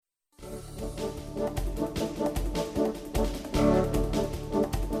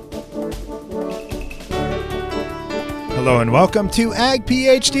Hello and welcome to Ag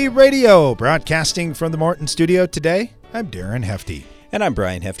PhD Radio, broadcasting from the Morton studio. Today, I'm Darren Hefty. And I'm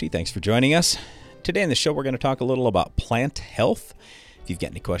Brian Hefty. Thanks for joining us. Today in the show, we're going to talk a little about plant health. If you've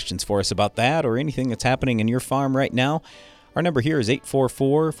got any questions for us about that or anything that's happening in your farm right now, our number here is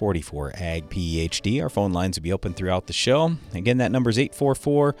 844-44-AG-PHD. Our phone lines will be open throughout the show. Again, that number is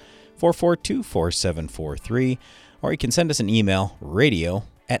 844-442-4743. Or you can send us an email,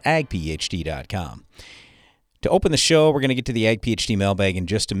 radio@agphd.com. To open the show, we're going to get to the Ag PhD mailbag in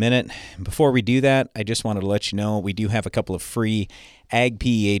just a minute. Before we do that, I just wanted to let you know we do have a couple of free Ag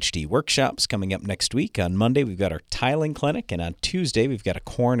PhD workshops coming up next week. On Monday, we've got our tiling clinic, and on Tuesday, we've got a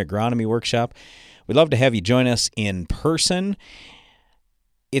corn agronomy workshop. We'd love to have you join us in person.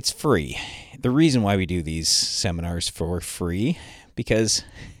 It's free. The reason why we do these seminars for free, because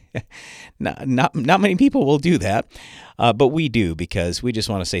not many people will do that, but we do, because we just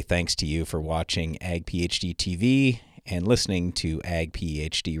want to say thanks to you for watching Ag PhD TV and listening to Ag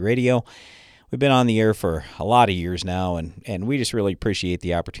PhD Radio. We've been on the air for a lot of years now, and we just really appreciate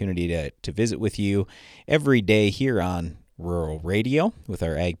the opportunity to visit with you every day here on Rural Radio with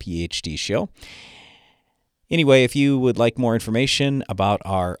our Ag PhD show. Anyway, if you would like more information about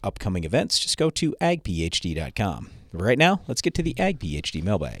our upcoming events, just go to agphd.com. Right now, let's get to the Ag PhD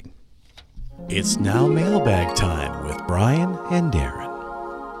mailbag. It's now mailbag time with Brian and Darren.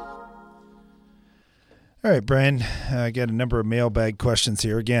 All right, Brian, I got a number of mailbag questions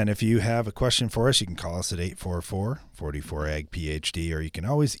here. Again, if you have a question for us, you can call us at 844-44-AG-PHD, or you can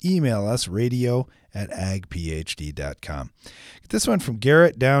always email us, radio@agphd.com. This one from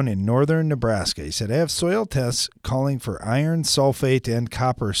Garrett down in northern Nebraska. He said, I have soil tests calling for iron sulfate and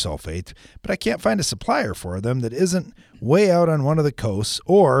copper sulfate, but I can't find a supplier for them that isn't way out on one of the coasts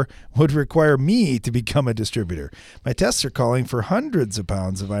or would require me to become a distributor. My tests are calling for hundreds of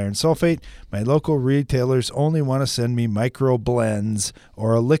pounds of iron sulfate. My local retailers only want to send me micro blends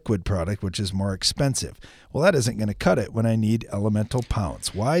or a liquid product, which is more expensive. Well, that isn't going to cut it when I need elemental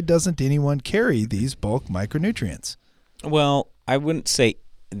pounds. Why doesn't anyone carry these bulk micronutrients? Well, I wouldn't say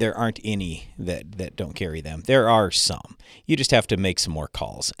there aren't any that don't carry them. There are some. You just have to make some more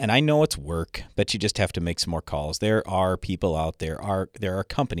calls. And I know it's work, but you just have to make some more calls. There are people out there, there are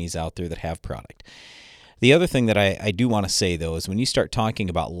companies out there that have product. The other thing that I do want to say, though, is when you start talking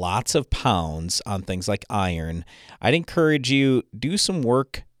about lots of pounds on things like iron, I'd encourage you do some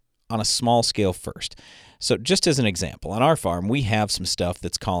work on a small scale first. So just as an example, on our farm, we have some stuff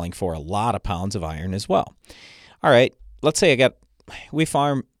that's calling for a lot of pounds of iron as well. All right, let's say we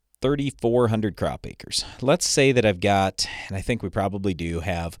farm 3,400 crop acres. Let's say that I've got, and I think we probably do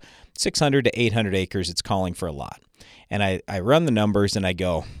have 600 to 800 acres. It's calling for a lot. And I run the numbers and I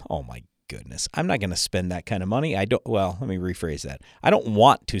go, oh my goodness, I'm not going to spend that kind of money. Let me rephrase that. I don't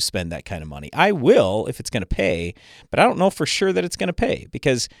want to spend that kind of money. I will if it's going to pay, but I don't know for sure that it's going to pay,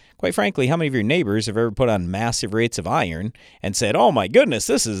 because quite frankly, how many of your neighbors have ever put on massive rates of iron and said, oh my goodness,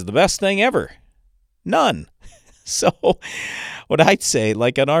 this is the best thing ever? None. So what I'd say,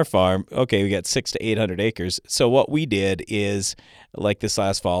 like on our farm, okay, we got 600 to 800 acres. So what we did is, like this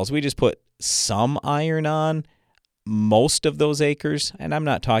last fall, is we just put some iron on most of those acres, and I'm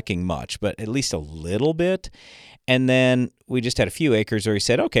not talking much, but at least a little bit. And then we just had a few acres where we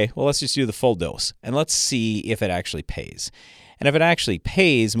said, okay, well, let's just do the full dose, and let's see if it actually pays. And if it actually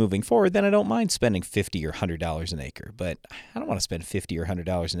pays moving forward, then I don't mind spending $50 or $100 an acre. But I don't want to spend $50 or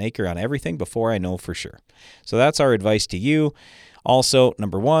 $100 an acre on everything before I know for sure. So that's our advice to you. Also,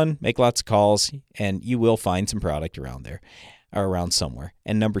 number one, make lots of calls, and you will find some product around there or around somewhere.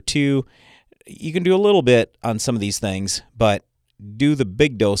 And number two, you can do a little bit on some of these things, but do the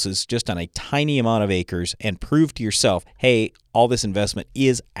big doses just on a tiny amount of acres and prove to yourself, hey, all this investment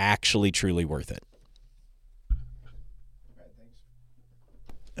is actually truly worth it.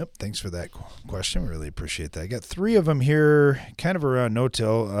 Yep, thanks for that question. We really appreciate that. I got three of them here, kind of around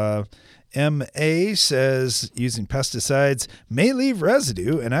no-till. M.A. says using pesticides may leave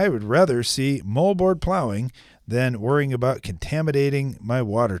residue, and I would rather see moldboard plowing than worrying about contaminating my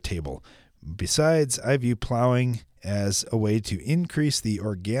water table. Besides, I view plowing as a way to increase the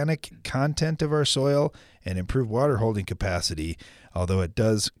organic content of our soil and improve water holding capacity, although it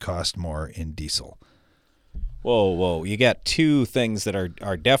does cost more in diesel. Whoa. You got two things that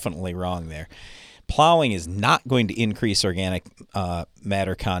are definitely wrong there. Plowing is not going to increase organic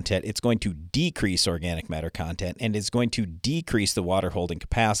matter content. It's going to decrease organic matter content, and it's going to decrease the water holding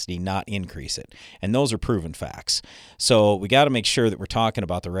capacity, not increase it. And those are proven facts. So we got to make sure that we're talking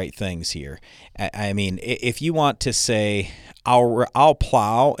about the right things here. I mean, if you want to say, I'll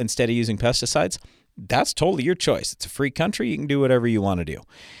plow instead of using pesticides, that's totally your choice. It's a free country. You can do whatever you want to do.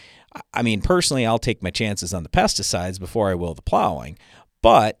 I mean, personally, I'll take my chances on the pesticides before I will the plowing.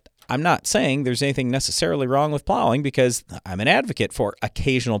 But I'm not saying there's anything necessarily wrong with plowing, because I'm an advocate for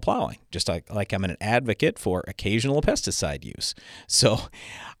occasional plowing, just like I'm an advocate for occasional pesticide use. So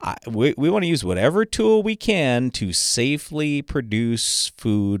we want to use whatever tool we can to safely produce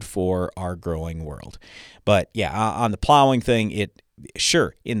food for our growing world. But yeah, on the plowing thing,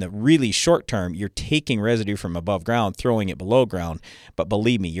 sure, in the really short term, you're taking residue from above ground, throwing it below ground. But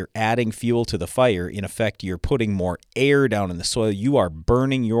believe me, you're adding fuel to the fire. In effect, you're putting more air down in the soil. You are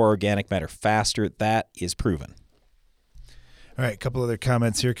burning your organic matter faster. That is proven. All right, a couple other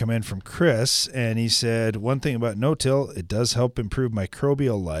comments here come in from Chris, and he said, one thing about no-till, it does help improve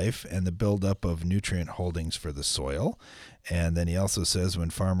microbial life and the buildup of nutrient holdings for the soil. And then he also says,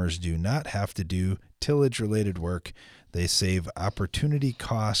 when farmers do not have to do tillage-related work, they save opportunity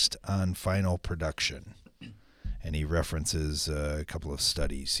cost on final production. And he references a couple of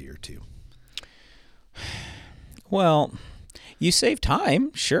studies here, too. Well, you save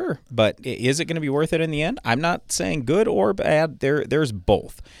time, sure, but is it going to be worth it in the end? I'm not saying good or bad. There's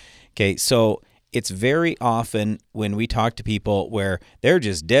both. Okay, so it's very often when we talk to people where they're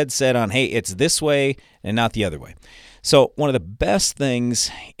just dead set on, hey, it's this way and not the other way. So one of the best things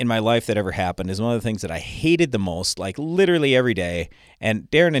in my life that ever happened is one of the things that I hated the most, like literally every day. And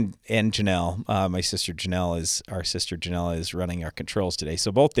Darren and Janelle, our sister Janelle is running our controls today.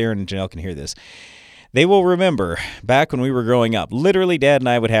 So both Darren and Janelle can hear this. They will remember back when we were growing up, literally Dad and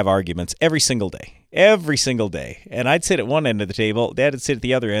I would have arguments every single day. And I'd sit at one end of the table, Dad would sit at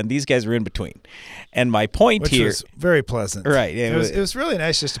the other end. These guys were in between. And my point Which here was very pleasant. Right. It was really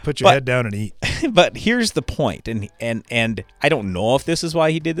nice just to put your head down and eat. But here's the point, and I don't know if this is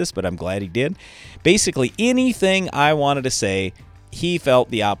why he did this, but I'm glad he did. Basically, anything I wanted to say, he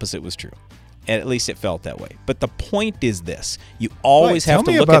felt the opposite was true. And at least it felt that way. But the point is this. You always have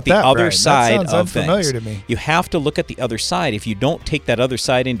to look at the other side of things. You have to look at the other side. If you don't take that other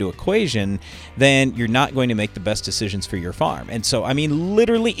side into equation, then you're not going to make the best decisions for your farm. And so, I mean,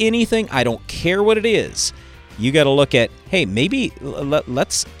 literally anything, I don't care what it is, you got to look at, hey, maybe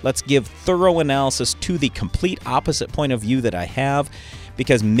let's give thorough analysis to the complete opposite point of view that I have,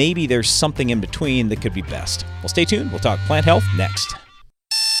 because maybe there's something in between that could be best. Well, stay tuned. We'll talk plant health next.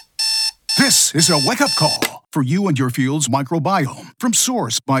 This is a wake-up call for you and your field's microbiome from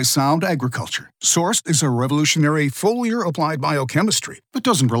Source by Sound Agriculture. Source is a revolutionary foliar-applied biochemistry that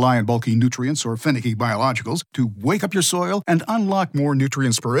doesn't rely on bulky nutrients or finicky biologicals to wake up your soil and unlock more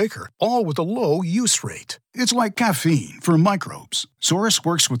nutrients per acre, all with a low use rate. It's like caffeine for microbes. Source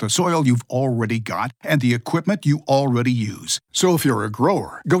works with the soil you've already got and the equipment you already use. So if you're a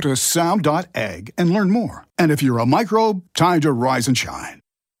grower, go to sound.ag and learn more. And if you're a microbe, time to rise and shine.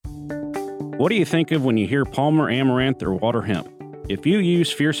 What do you think of when you hear Palmer Amaranth or water hemp? If you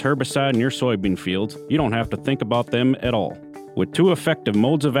use Fierce herbicide in your soybean fields, you don't have to think about them at all. With 2 effective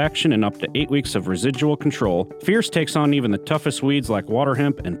modes of action and up to 8 weeks of residual control, Fierce takes on even the toughest weeds like water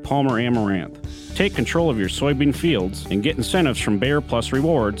hemp and Palmer Amaranth. Take control of your soybean fields and get incentives from Bayer Plus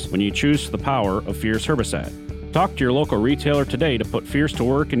Rewards when you choose the power of Fierce herbicide. Talk to your local retailer today to put Fierce to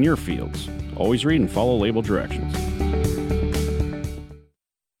work in your fields. Always read and follow label directions.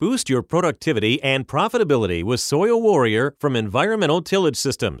 Boost your productivity and profitability with Soil Warrior from Environmental Tillage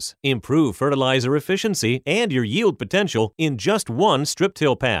Systems. Improve fertilizer efficiency and your yield potential in just one strip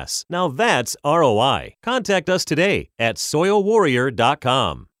till pass. Now that's ROI. Contact us today at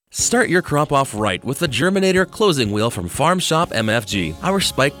soilwarrior.com. Start your crop off right with the Germinator closing wheel from Farm Shop MFG. Our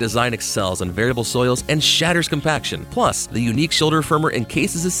spike design excels on variable soils and shatters compaction. Plus, the unique shoulder firmer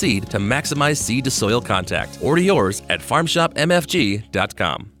encases the seed to maximize seed to soil contact. Order yours at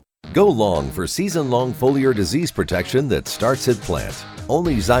farmshopmfg.com. Go long for season-long foliar disease protection that starts at plant.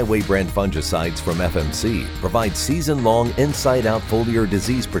 Only Xyway brand fungicides from FMC provide season-long inside-out foliar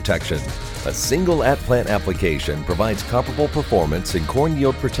disease protection. A single at-plant application provides comparable performance and corn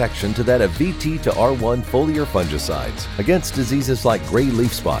yield protection to that of VT to R1 foliar fungicides against diseases like gray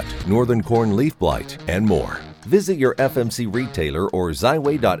leaf spot, northern corn leaf blight, and more. Visit your FMC retailer or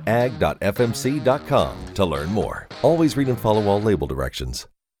xyway.ag.fmc.com to learn more. Always read and follow all label directions.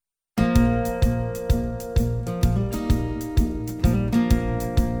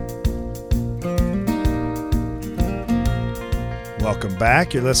 Welcome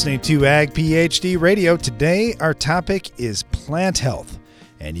back. You're listening to Ag PhD Radio. Today, our topic is plant health.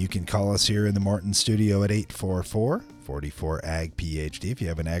 And you can call us here in the Morton studio at 844-44-AG-PhD if you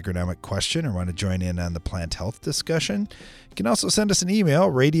have an agronomic question or want to join in on the plant health discussion. You can also send us an email,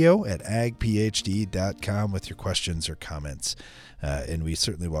 radio@agphd.com, with your questions or comments, and we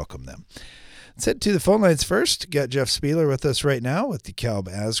certainly welcome them. Let's head to the phone lines first. Got Jeff Spieler with us right now with DeKalb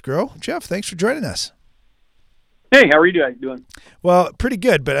Asgrow. Jeff, thanks for joining us. Hey, how are you doing? Well, pretty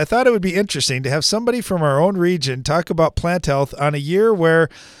good, but I thought it would be interesting to have somebody from our own region talk about plant health on a year where,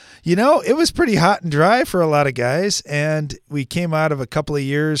 it was pretty hot and dry for a lot of guys, and we came out of a couple of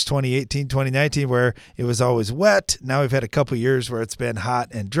years, 2018, 2019, where it was always wet. Now we've had a couple of years where it's been hot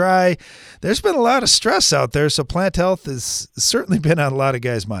and dry. There's been a lot of stress out there, so plant health has certainly been on a lot of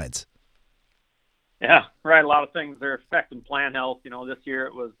guys' minds. Yeah, right. A lot of things are affecting plant health. This year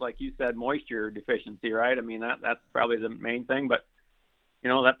it was, like you said, moisture deficiency, right? I mean, that's probably the main thing, but,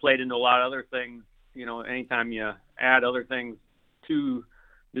 that played into a lot of other things. Anytime you add other things to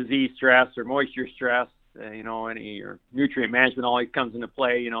disease stress or moisture stress, your nutrient management always comes into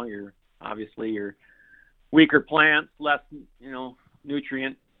play. Your weaker plants, less,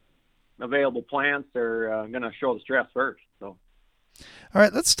 nutrient available plants are going to show the stress first. So. All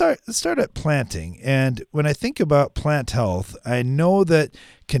right, let's start at planting. And when I think about plant health, I know that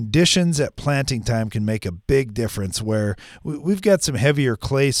conditions at planting time can make a big difference, where we've got some heavier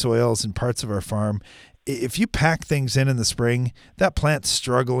clay soils in parts of our farm. If you pack things in the spring, that plant's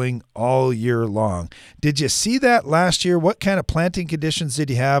struggling all year long. Did you see that last year? What kind of planting conditions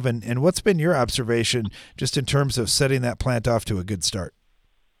did you have, and what's been your observation just in terms of setting that plant off to a good start?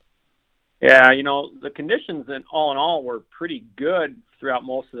 Yeah, the conditions in all were pretty good throughout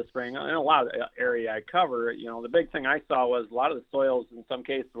most of the spring. In a lot of the area I cover, the big thing I saw was a lot of the soils in some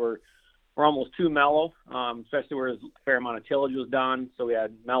cases were almost too mellow, especially where a fair amount of tillage was done. So we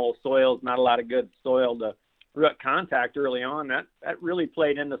had mellow soils, not a lot of good soil to root contact early on. That really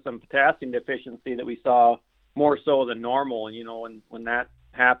played into some potassium deficiency that we saw more so than normal. And, when that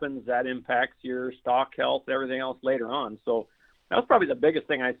happens, that impacts your stalk health, everything else later on. So that was probably the biggest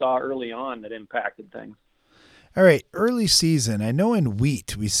thing I saw early on that impacted things. All right, early season. I know in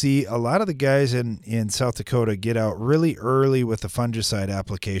wheat, we see a lot of the guys in South Dakota get out really early with the fungicide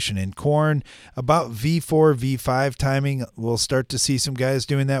application. In corn, about V4, V5 timing, we'll start to see some guys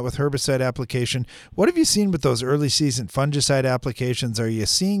doing that with herbicide application. What have you seen with those early season fungicide applications? Are you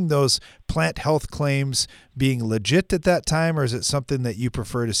seeing those plant health claims being legit at that time, or is it something that you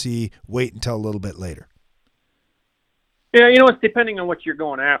prefer to see wait until a little bit later? Yeah, it's depending on what you're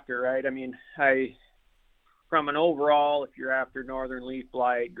going after, right? I mean, from an overall, if you're after northern leaf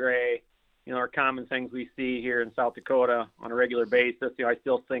blight, gray, are common things we see here in South Dakota on a regular basis. I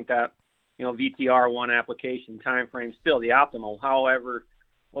still think that, VTR1 application time frame is still the optimal. However,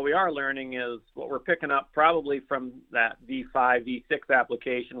 what we are learning is what we're picking up probably from that V5, V6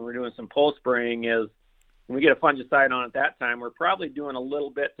 application when we're doing some post spraying is when we get a fungicide on at that time, we're probably doing a little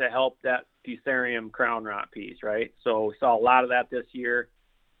bit to help that Fusarium crown rot piece, right? So we saw a lot of that this year.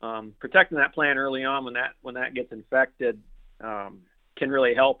 Protecting that plant early on when that gets infected can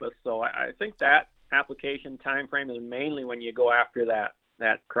really help us. So I think that application time frame is mainly when you go after that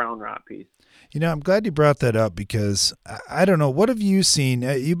crown rot piece. I'm glad you brought that up because I don't know, what have you seen?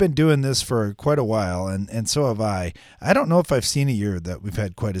 You've been doing this for quite a while, and so have I. I don't know if I've seen a year that we've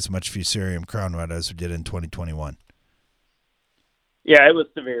had quite as much Fusarium crown rot as we did in 2021. Yeah, it was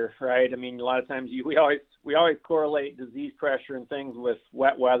severe, right? I mean, a lot of times we always correlate disease pressure and things with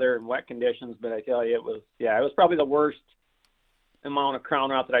wet weather and wet conditions, but I tell you, it was probably the worst amount of crown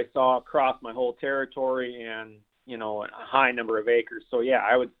rot that I saw across my whole territory and, a high number of acres. So yeah,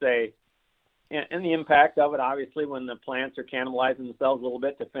 I would say, and the impact of it, obviously, when the plants are cannibalizing themselves a little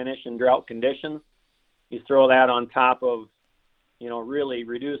bit to finish in drought conditions, you throw that on top of, really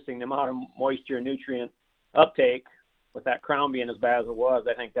reducing the amount of moisture and nutrient uptake with that crown being as bad as it was.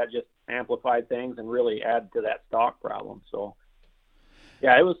 I think that just amplified things and really added to that stalk problem. So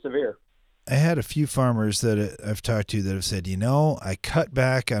yeah, it was severe. I had a few farmers that I've talked to that have said, I cut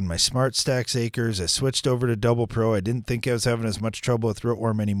back on my Smart Stacks acres. I switched over to Double Pro. I didn't think I was having as much trouble with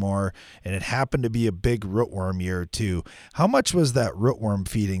rootworm anymore, and it happened to be a big rootworm year too. How much was that rootworm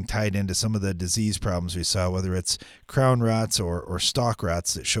feeding tied into some of the disease problems we saw, whether it's crown rots or stalk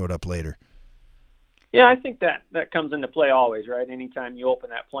rots that showed up later? Yeah, I think that comes into play always, right? Anytime you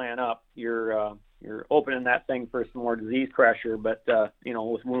open that plant up, you're opening that thing for some more disease pressure, but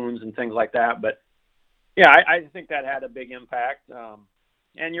with wounds and things like that. But yeah, I think that had a big impact.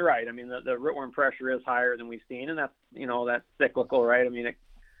 And you're right. I mean, the rootworm pressure is higher than we've seen, and that's cyclical, right? I mean, it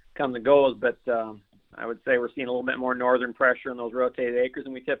comes and goes, but I would say we're seeing a little bit more northern pressure in those rotated acres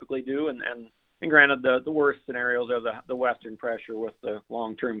than we typically do. And granted, the worst scenarios are the western pressure with the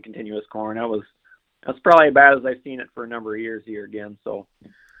long-term continuous corn. That's probably about as I've seen it for a number of years here again. So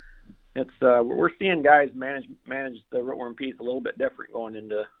it's we're seeing guys manage the rootworm piece a little bit different going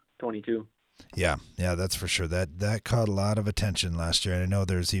into 22. Yeah, that's for sure. That caught a lot of attention last year. And I know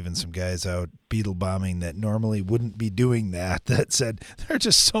there's even some guys out beetle bombing that normally wouldn't be doing that said there are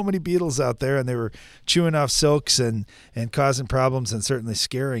just so many beetles out there, and they were chewing off silks and causing problems and certainly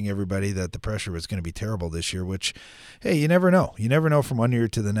scaring everybody that the pressure was going to be terrible this year, which, hey, you never know. You never know from one year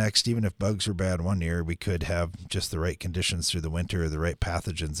to the next. Even if bugs are bad one year, we could have just the right conditions through the winter, the right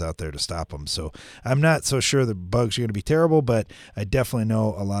pathogens out there to stop them. So I'm not so sure the bugs are going to be terrible, but I definitely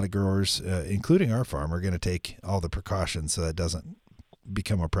know a lot of growers, including our farm, are going to take all the precautions so that doesn't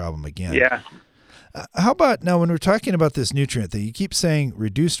become a problem again. Yeah. How about now when we're talking about this nutrient thing, you keep saying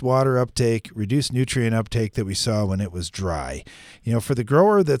reduced water uptake, reduced nutrient uptake that we saw when it was dry. For the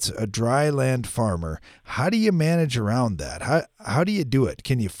grower that's a dry land farmer, how do you manage around that? How do you do it?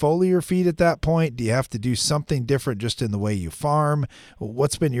 Can you foliar feed at that point? Do you have to do something different just in the way you farm?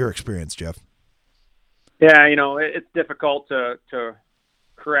 What's been your experience, Jeff? Yeah, it's difficult to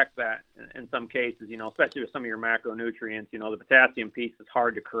correct that in some cases, especially with some of your macronutrients. The potassium piece is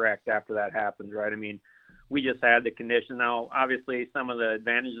hard to correct after that happens, right? I mean, we just had the condition. Now, obviously, some of the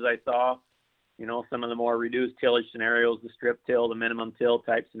advantages I saw, some of the more reduced tillage scenarios, the strip till, the minimum till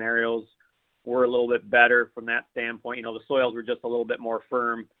type scenarios were a little bit better from that standpoint. The soils were just a little bit more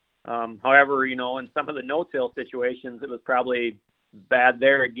firm. However, in some of the no-till situations, it was probably bad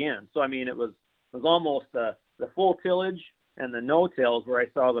there again. So, I mean, it was almost the full tillage and the no-tills where I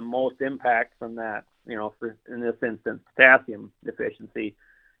saw the most impact from that, for, in this instance, potassium deficiency.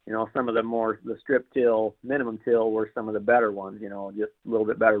 Some of the strip till, minimum till were some of the better ones, just a little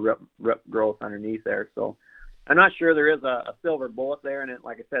bit better root growth underneath there. So I'm not sure there is a silver bullet there. And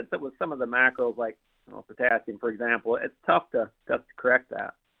like I said, with some of the macros, like potassium, for example, it's tough to correct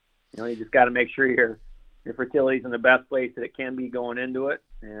that. You just got to make sure your fertility's in the best place that it can be going into it,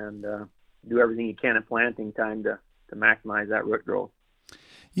 and do everything you can at planting time to maximize that root growth.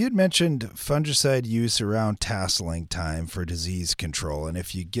 You had mentioned fungicide use around tasseling time for disease control, and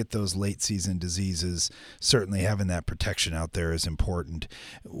if you get those late season diseases, certainly having that protection out there is important.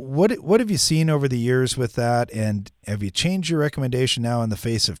 What have you seen over the years with that, and have you changed your recommendation now in the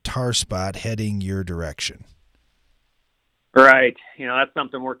face of tar spot heading your direction? Right. That's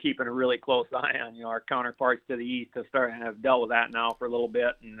something we're keeping a really close eye on. Our counterparts to the east have dealt with that now for a little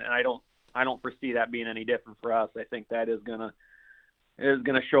bit, and I don't foresee that being any different for us. I think that is gonna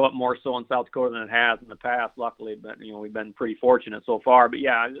show up more so in South Dakota than it has in the past, luckily. But we've been pretty fortunate so far. But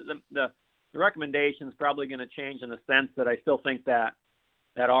yeah, the recommendation is probably going to change in the sense that I still think that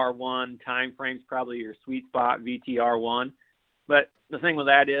R1 time frame is probably your sweet spot, VTR1. But the thing with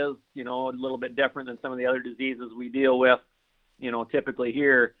that is, a little bit different than some of the other diseases we deal with. Typically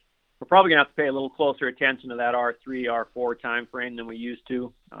here, we're probably going to have to pay a little closer attention to that R3, R4 time frame than we used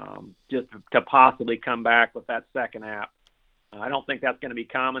to, just to possibly come back with that second app. I don't think that's going to be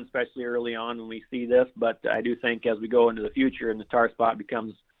common, especially early on when we see this, but I do think as we go into the future and the tar spot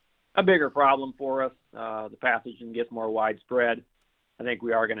becomes a bigger problem for us, the pathogen gets more widespread, I think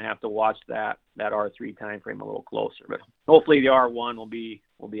we are going to have to watch that R3 time frame a little closer. But hopefully the R1 will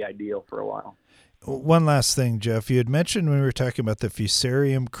be ideal for a while. One last thing, Jeff, you had mentioned when we were talking about the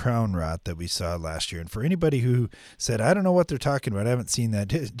Fusarium crown rot that we saw last year. And for anybody who said, I don't know what they're talking about, I haven't seen that,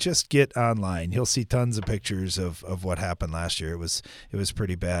 just get online. You'll see tons of pictures of what happened last year. It was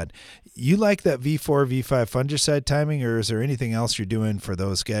pretty bad. You like that V4, V5 fungicide timing, or is there anything else you're doing for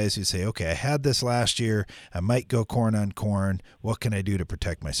those guys who say, okay, I had this last year, I might go corn on corn. What can I do to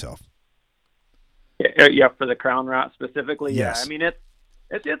protect myself? Yeah, for the crown rot specifically? Yes. Yeah, I mean,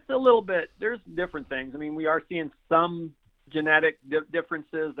 it's a little bit, there's different things. I mean, we are seeing some genetic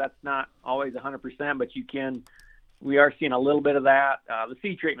differences. That's not always 100%, but we are seeing a little bit of that. The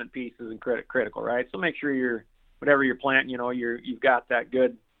seed treatment piece is critical, right? So make sure whatever you're planting, you've got that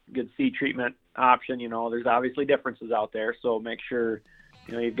good seed treatment option. There's obviously differences out there. So make sure,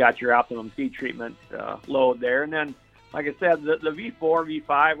 you've got your optimum seed treatment load there. And then, like I said, the V4,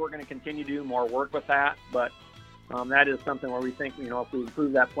 V5, we're going to continue to do more work with that, but that is something where we think, if we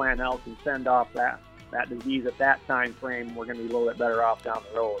improve that plant health and send off that disease at that time frame, we're going to be a little bit better off down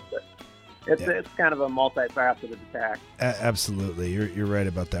the road. But it's kind of a multifaceted attack. Absolutely. You're right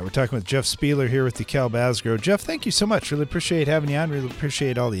about that. We're talking with Jeff Spieler here with DeKalb Asgrow. Jeff, thank you so much. Really appreciate having you on. Really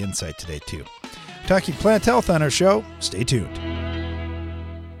appreciate all the insight today, too. Talking plant health on our show. Stay tuned.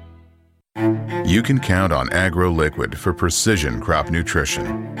 You can count on AgroLiquid for precision crop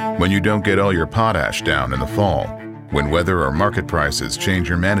nutrition. When you don't get all your potash down in the fall, when weather or market prices change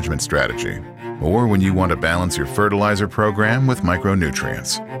your management strategy, or when you want to balance your fertilizer program with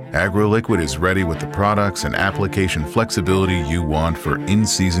micronutrients, AgroLiquid is ready with the products and application flexibility you want for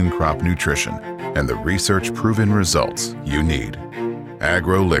in-season crop nutrition and the research-proven results you need.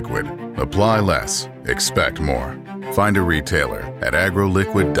 AgroLiquid. Apply less. Expect more. Find a retailer at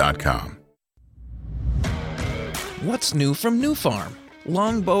agroliquid.com. What's new from New Farm?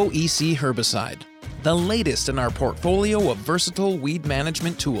 Longbow EC Herbicide, the latest in our portfolio of versatile weed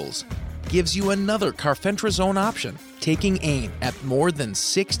management tools, gives you another carfentrazone option, taking aim at more than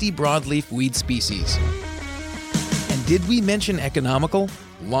 60 broadleaf weed species. And did we mention economical?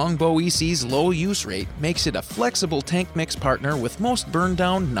 Longbow EC's low use rate makes it a flexible tank mix partner with most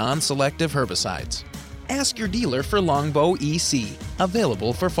burn-down non-selective herbicides. Ask your dealer for Longbow EC,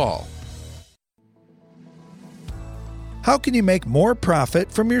 available for fall. How can you make more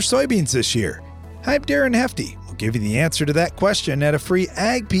profit from your soybeans this year? I'm Darren Hefty. We'll give you the answer to that question at a free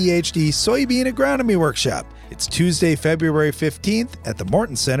Ag PhD Soybean Agronomy Workshop. It's Tuesday, February 15th at the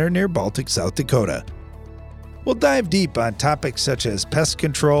Morton Center near Baltic, South Dakota. We'll dive deep on topics such as pest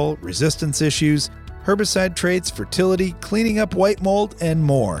control, resistance issues, herbicide traits, fertility, cleaning up white mold, and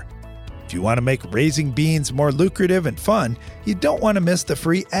more. If you want to make raising beans more lucrative and fun, you don't want to miss the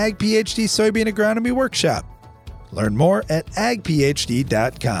free Ag PhD Soybean Agronomy Workshop. Learn more at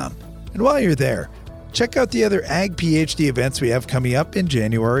agphd.com. And while you're there, check out the other Ag PhD events we have coming up in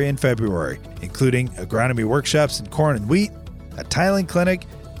January and February, including agronomy workshops in corn and wheat, a tiling clinic,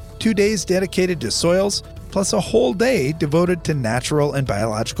 2 days dedicated to soils, plus a whole day devoted to natural and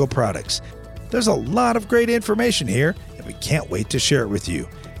biological products. There's a lot of great information here, and we can't wait to share it with you.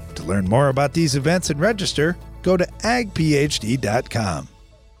 To learn more about these events and register, go to agphd.com.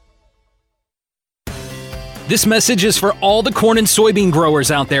 This message is for all the corn and soybean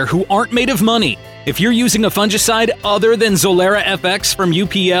growers out there who aren't made of money. If you're using a fungicide other than Zolera FX from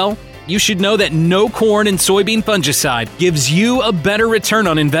UPL, you should know that no corn and soybean fungicide gives you a better return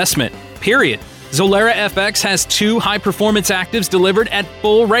on investment, period. Zolera FX has 2 high-performance actives delivered at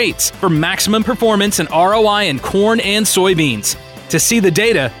full rates for maximum performance and ROI in corn and soybeans. To see the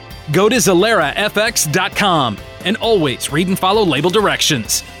data, go to ZoleraFX.com and always read and follow label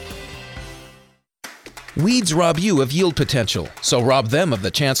directions. Weeds rob you of yield potential, so rob them of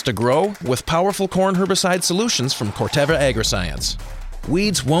the chance to grow with powerful corn herbicide solutions from Corteva Agriscience.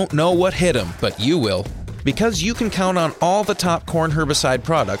 Weeds won't know what hit them, but you will. Because you can count on all the top corn herbicide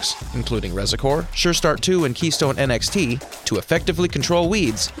products, including Resicor, Sure Start 2, and Keystone NXT, to effectively control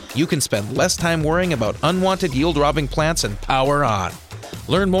weeds, you can spend less time worrying about unwanted yield-robbing plants and power on.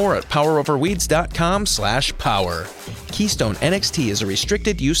 Learn more at poweroverweeds.com/power. Keystone NXT is a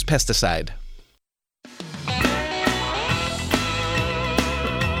restricted use pesticide.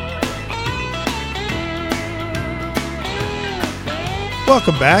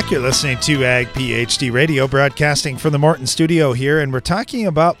 Welcome back. You're listening to Ag PhD Radio, broadcasting from the Morton studio here, and we're talking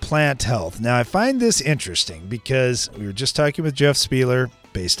about plant health. Now, I find this interesting because we were just talking with Jeff Spieler,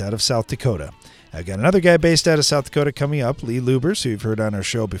 based out of South Dakota. I've got another guy based out of South Dakota coming up, Lee Lubers, who you've heard on our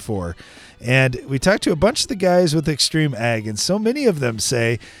show before. And we talked to a bunch of the guys with Extreme Ag, and so many of them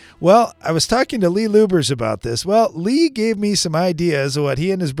say, well, I was talking to Lee Lubers about this. Well, Lee gave me some ideas of what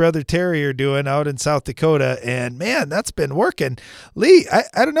he and his brother Terry are doing out in South Dakota, and man, that's been working. Lee,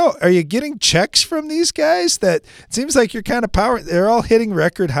 I don't know, are you getting checks from these guys? That it seems like you're kind of they're all hitting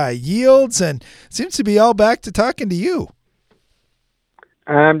record high yields, and it seems to be all back to talking to you.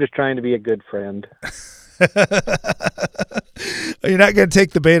 I'm just trying to be a good friend. You're not going to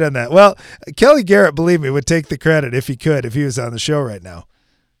take the bait on that. Well, Kelly Garrett, believe me, would take the credit if he could, if he was on the show right now.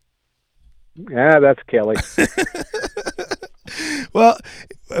 Yeah, that's Kelly. Well,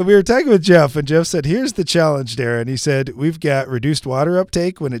 we were talking with Jeff, and Jeff said, here's the challenge, Darren. He said, we've got reduced water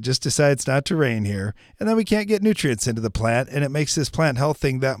uptake when it just decides not to rain here, and then we can't get nutrients into the plant, and it makes this plant health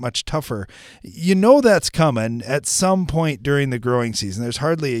thing that much tougher. You know that's coming at some point during the growing season. There's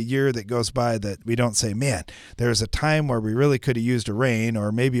hardly a year that goes by that we don't say, man, there's a time where we really could have used a rain,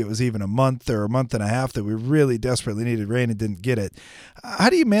 or maybe it was even a month or a month and a half that we really desperately needed rain and didn't get it. How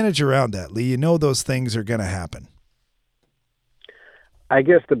do you manage around that, Lee? You know those things are going to happen. I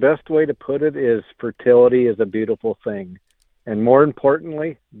guess the best way to put it is fertility is a beautiful thing. And more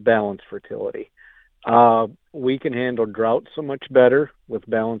importantly, balanced fertility. We can handle drought so much better with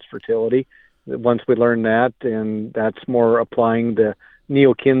balanced fertility. Once we learn that, and that's more applying the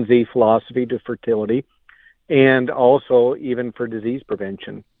Neo-Kinsey philosophy to fertility, and also even for disease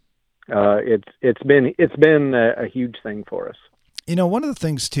prevention. It's been a huge thing for us. You know, one of the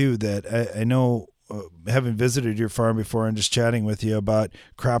things too that I know, having visited your farm before and just chatting with you about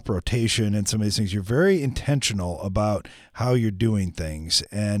crop rotation and some of these things, you're very intentional about how you're doing things.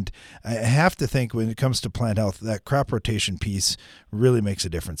 And I have to think when it comes to plant health, that crop rotation piece really makes a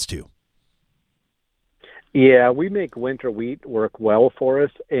difference too. Yeah, we make winter wheat work well for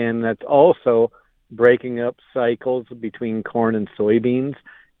us, and that's also breaking up cycles between corn and soybeans,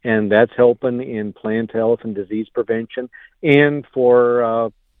 and that's helping in plant health and disease prevention, and for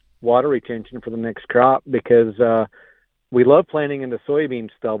water retention for the next crop, because we love planting into soybean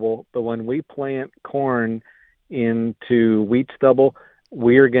stubble, but when we plant corn into wheat stubble,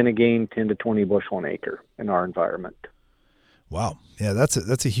 we're going to gain 10 to 20 bushel an acre in our environment. Wow. Yeah,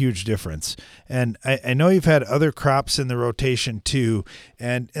 that's a huge difference. And I know you've had other crops in the rotation too,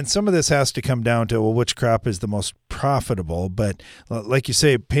 and some of this has to come down to, well, which crop is the most profitable. But like you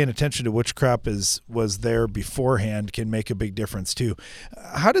say, paying attention to which crop was there beforehand can make a big difference too.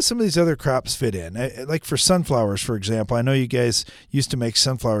 How do some of these other crops fit in? Like for sunflowers, for example, I know you guys used to make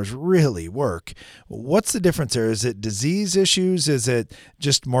sunflowers really work. What's the difference there? Is it disease issues? Is it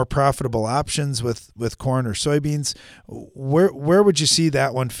just more profitable options with corn or soybeans? Where would you see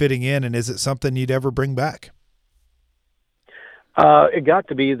that one fitting in, and is it something you'd ever bring back? It got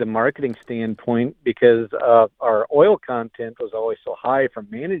to be the marketing standpoint, because our oil content was always so high from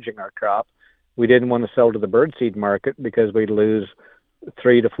managing our crop. We didn't want to sell to the birdseed market because we'd lose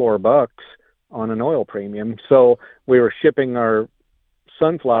 $3 to $4 on an oil premium. So we were shipping our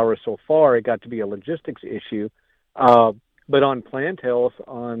sunflowers so far, it got to be a logistics issue. But on plant health,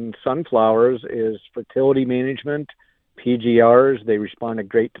 on sunflowers, is fertility management, PGRs. They responded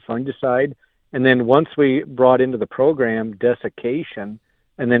great to fungicide. And then once we brought into the program desiccation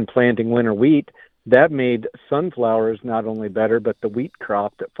and then planting winter wheat, that made sunflowers not only better, but the wheat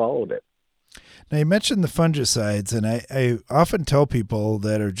crop that followed it. Now, you mentioned the fungicides, and I often tell people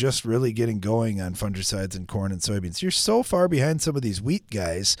that are just really getting going on fungicides in corn and soybeans, you're so far behind some of these wheat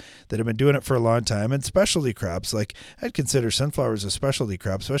guys that have been doing it for a long time, and specialty crops. Like, I'd consider sunflowers a specialty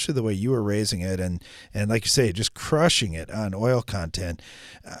crop, especially the way you were raising it, and like you say, just crushing it on oil content.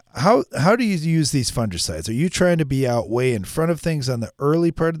 How do you use these fungicides? Are you trying to be out way in front of things on the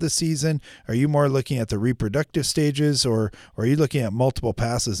early part of the season? Are you more looking at the reproductive stages, or are you looking at multiple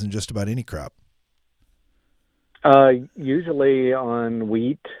passes in just about any crop? Usually on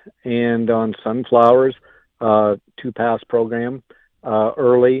wheat and on sunflowers, 2-pass program,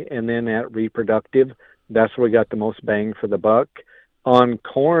 early, and then at reproductive. That's where we got the most bang for the buck. On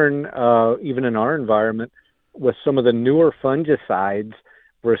corn, even in our environment, with some of the newer fungicides,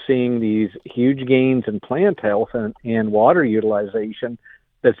 we're seeing these huge gains in plant health and water utilization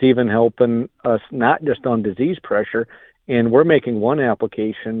that's even helping us not just on disease pressure. And we're making one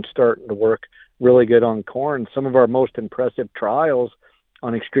application starting to work really good on corn. Some of our most impressive trials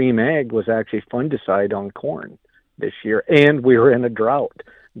on Extreme Ag was actually fungicide on corn this year, and we were in a drought.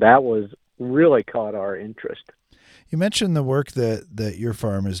 That was really caught our interest. You mentioned the work that your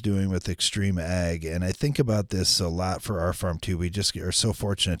farm is doing with Extreme Ag, and I think about this a lot for our farm too. We just are so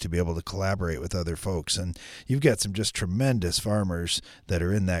fortunate to be able to collaborate with other folks, and you've got some just tremendous farmers that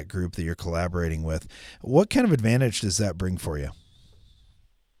are in that group that you're collaborating with. What kind of advantage does that bring for you?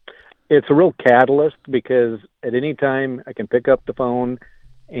 It's a real catalyst, because at any time I can pick up the phone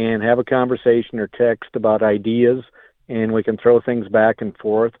and have a conversation or text about ideas, and we can throw things back and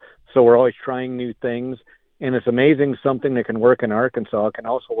forth. So we're always trying new things, and it's amazing something that can work in Arkansas can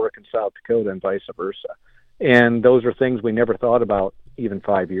also work in South Dakota and vice versa. And those are things we never thought about even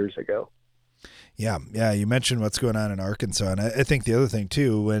 5 years ago. Yeah. You mentioned what's going on in Arkansas, and I think the other thing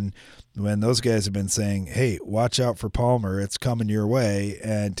too, when those guys have been saying, hey, watch out for Palmer, it's coming your way,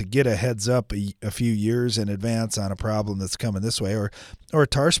 and to get a heads up a few years in advance on a problem that's coming this way, or a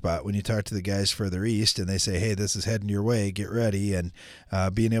tar spot when you talk to the guys further east and they say, hey, this is heading your way, get ready, and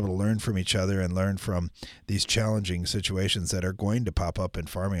being able to learn from each other and learn from these challenging situations that are going to pop up in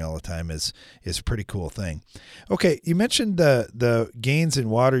farming all the time is a pretty cool thing. Okay, you mentioned the gains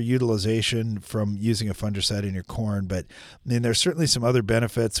in water utilization from using a fungicide in your corn, but I mean, there's certainly some other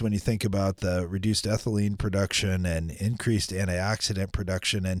benefits when you think about the reduced ethylene production and increased antioxidant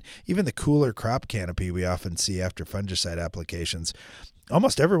production, and even the cooler crop canopy we often see after fungicide applications.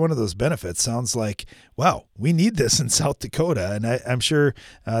 Almost every one of those benefits sounds like, wow, we need this in South Dakota, and I'm sure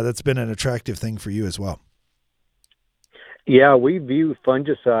that's been an attractive thing for you as well. Yeah, we view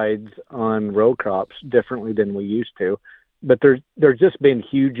fungicides on row crops differently than we used to, but there's just been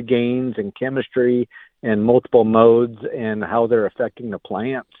huge gains in chemistry and multiple modes and how they're affecting the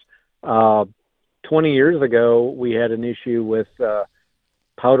plants. 20 years ago, we had an issue with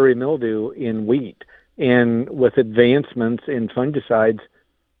powdery mildew in wheat. And with advancements in fungicides,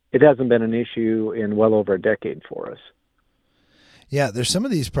 it hasn't been an issue in well over a decade for us. Yeah, there's some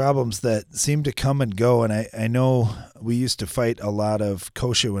of these problems that seem to come and go, and I know we used to fight a lot of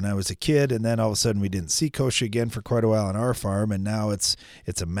kochia when I was a kid, and then all of a sudden we didn't see kochia again for quite a while on our farm, and now it's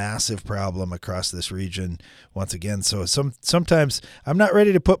a massive problem across this region once again. So sometimes I'm not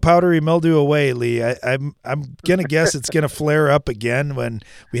ready to put powdery mildew away, Lee. I'm gonna guess it's gonna flare up again when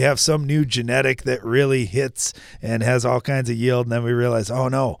we have some new genetic that really hits and has all kinds of yield, and then we realize, oh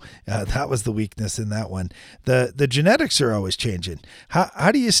no, that was the weakness in that one. The genetics are always changing.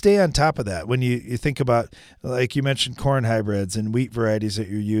 How do you stay on top of that when you think about, like you mentioned, corn hybrids and wheat varieties that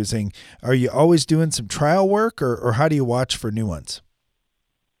you're using? Are you always doing some trial work, or how do you watch for new ones?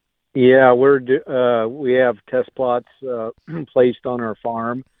 Yeah, we have test plots placed on our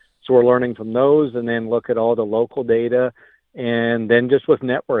farm, so we're learning from those, and then look at all the local data, and then just with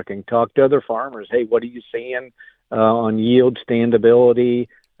networking, talk to other farmers. Hey, what are you seeing on yield, standability,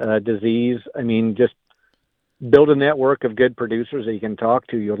 disease? I mean, just build a network of good producers that you can talk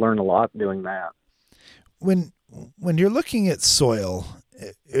to. You'll learn a lot doing that. When you're looking at soil,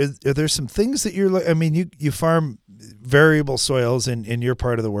 are there some things that you farm variable soils in your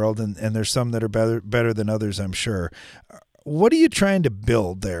part of the world, and there's some that are better than others, I'm sure. What are you trying to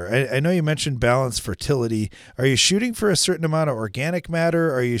build there? I know you mentioned balanced fertility. Are you shooting for a certain amount of organic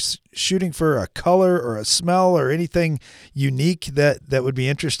matter? Are you shooting for a color or a smell or anything unique that would be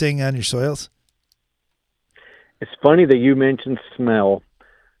interesting on your soils? It's funny that you mentioned smell,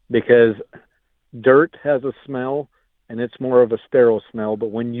 because dirt has a smell and it's more of a sterile smell,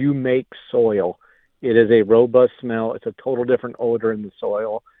 but when you make soil, it is a robust smell. It's a total different odor in the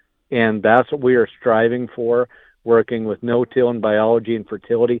soil, and that's what we are striving for, working with no-till and biology and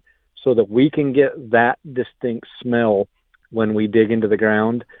fertility, so that we can get that distinct smell when we dig into the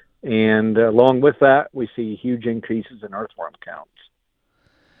ground. And along with that, we see huge increases in earthworm counts.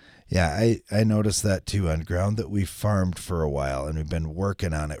 Yeah, I noticed that too on ground that we farmed for a while, and we've been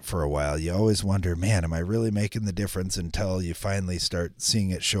working on it for a while. You always wonder, man, am I really making the difference, until you finally start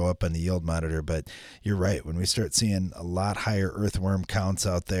seeing it show up on the yield monitor. But you're right, when we start seeing a lot higher earthworm counts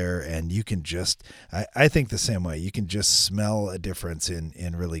out there, and you can just, I think the same way, you can just smell a difference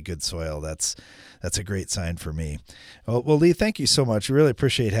in really good soil. That's a great sign for me. Well, Lee, thank you so much. We really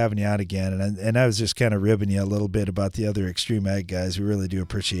appreciate having you on again. And I was just kind of ribbing you a little bit about the other Extreme Ag guys. We really do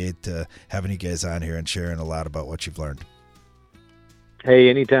appreciate having you guys on here and sharing a lot about what you've learned. Hey,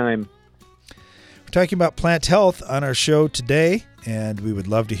 anytime. We're talking about plant health on our show today, and we would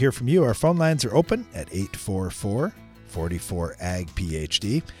love to hear from you. Our phone lines are open at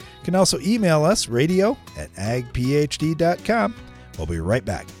 844-44-AG-PHD. You can also email us, radio@agphd.com. We'll be right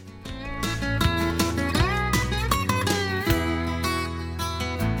back.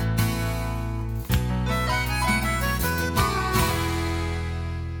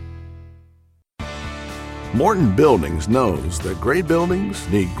 Morton Buildings knows that great buildings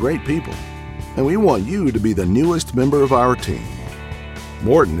need great people, and we want you to be the newest member of our team.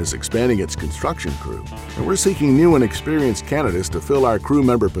 Morton is expanding its construction crew, and we're seeking new and experienced candidates to fill our crew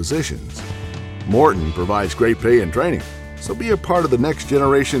member positions. Morton provides great pay and training, so be a part of the next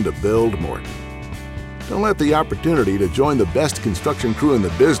generation to build Morton. Don't let the opportunity to join the best construction crew in the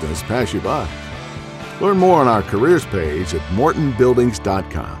business pass you by. Learn more on our careers page at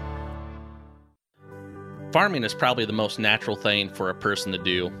mortonbuildings.com. Farming is probably the most natural thing for a person to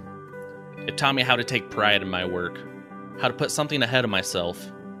do. It taught me how to take pride in my work, how to put something ahead of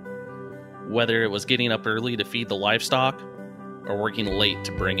myself. Whether it was getting up early to feed the livestock or working late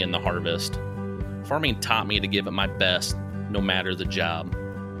to bring in the harvest, farming taught me to give it my best, no matter the job.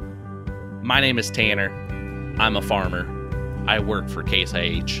 My name is Tanner. I'm a farmer. I work for Case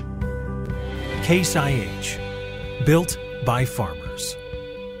IH. Case IH, built by farmers.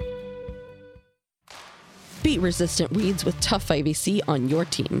 Beat resistant weeds with Tough IVC on your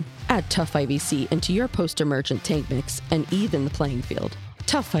team. Add Tough IVC into your post-emergent tank mix and even the playing field.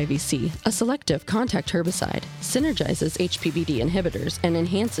 Tough IVC, a selective contact herbicide, synergizes HPBD inhibitors and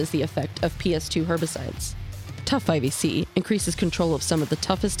enhances the effect of PS2 herbicides. Tough IVC increases control of some of the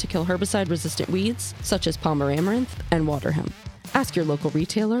toughest to kill herbicide-resistant weeds, such as Palmer amaranth and water hemp. Ask your local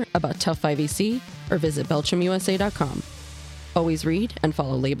retailer about Tough IVC or visit BelchamUSA.com. Always read and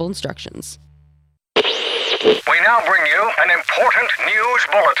follow label instructions. We now bring you an important news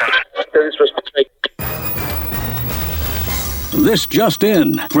bulletin. This just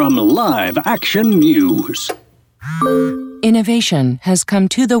in from Live Action News. Innovation has come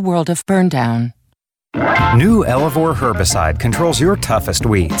to the world of burndown. New Elevore herbicide controls your toughest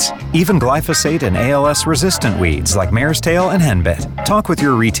weeds, even glyphosate and ALS-resistant weeds like mare's tail and henbit. Talk with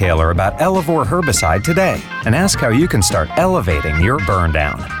your retailer about Elevore herbicide today and ask how you can start elevating your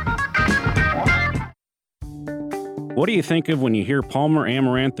burndown. What do you think of when you hear Palmer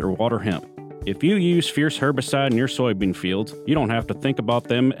Amaranth or water hemp? If you use Fierce herbicide in your soybean fields, you don't have to think about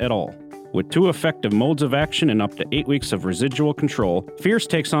them at all. With 2 effective modes of action and up to 8 weeks of residual control, Fierce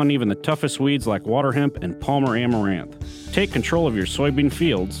takes on even the toughest weeds like water hemp and Palmer Amaranth. Take control of your soybean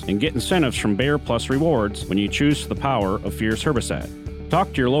fields and get incentives from Bayer Plus Rewards when you choose the power of Fierce herbicide.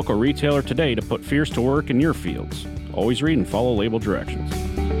 Talk to your local retailer today to put Fierce to work in your fields. Always read and follow label directions.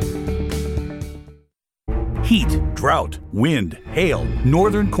 Heat, drought, wind, hail,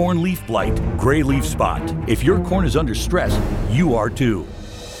 northern corn leaf blight, gray leaf spot. If your corn is under stress, you are too.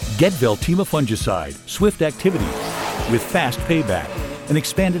 Get Veltima fungicide, swift activity, with fast payback, an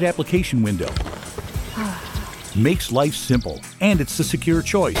expanded application window. Makes life simple, and it's the secure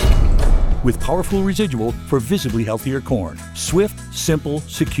choice. With powerful residual for visibly healthier corn. Swift, simple,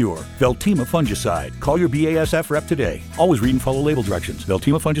 secure. Veltima fungicide. Call your BASF rep today. Always read and follow label directions.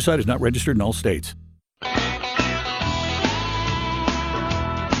 Veltima fungicide is not registered in all states.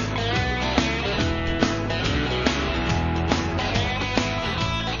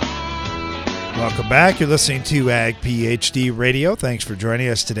 Welcome back. You're listening to Ag PhD Radio. Thanks for joining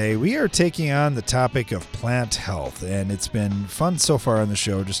us today. We are taking on the topic of plant health, and it's been fun so far on the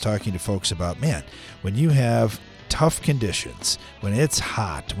show just talking to folks about, man, when you have tough conditions, when it's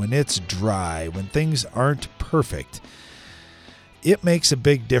hot, when it's dry, when things aren't perfect, it makes a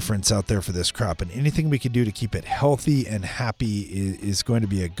big difference out there for this crop, and anything we can do to keep it healthy and happy is going to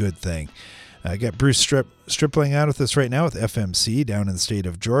be a good thing. I got Bruce Stripling out with us right now with FMC down in the state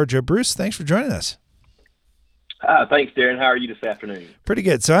of Georgia. Bruce, thanks for joining us. Thanks, Darren. How are you this afternoon? Pretty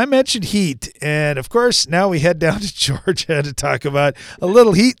good. So I mentioned heat, and of course, now we head down to Georgia to talk about a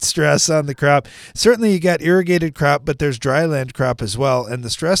little heat stress on the crop. Certainly, you got irrigated crop, but there's dryland crop as well, and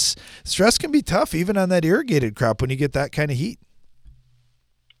the stress can be tough even on that irrigated crop when you get that kind of heat.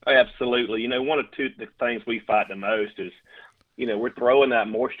 Oh, absolutely. One of the things we fight the most is, we're throwing that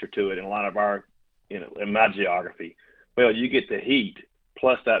moisture to it in a lot of our, in my geography. Well, you get the heat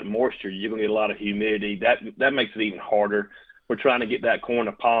plus that moisture, you're going to get a lot of humidity. That makes it even harder. We're trying to get that corn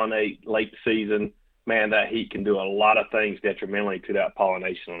to pollinate late season. Man, that heat can do a lot of things detrimentally to that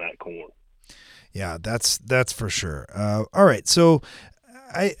pollination on that corn. Yeah, that's for sure. All right, so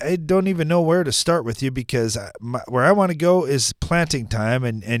I don't even know where to start with you because where I want to go is planting time,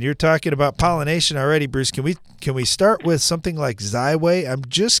 and you're talking about pollination already, Bruce. Can we start with something like Xyway? I'm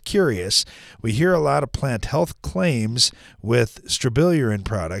just curious. We hear a lot of plant health claims with strobilurin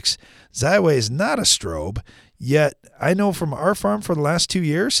products. Xyway is not a strobe, yet I know from our farm for the last 2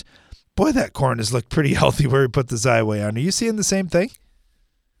 years, boy, that corn has looked pretty healthy where we put the Xyway on. Are you seeing the same thing?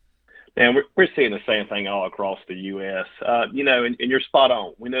 And we're seeing the same thing all across the U.S. And you're spot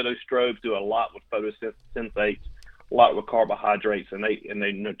on. We know those strobes do a lot with photosynthase, a lot with carbohydrates, and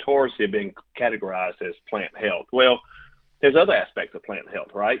they notoriously have been categorized as plant health. Well, there's other aspects of plant health,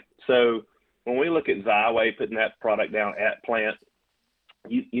 right? So when we look at Xyway, putting that product down at plant,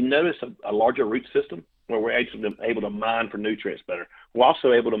 you notice a larger root system where we're actually able to mine for nutrients better. We're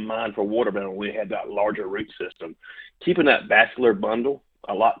also able to mine for water better when we have that larger root system. Keeping that vascular bundle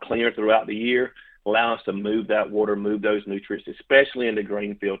a lot cleaner throughout the year, allow us to move that water, move those nutrients, especially in the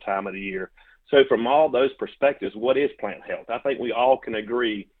green field time of the year. So from all those perspectives, what is plant health? I think we all can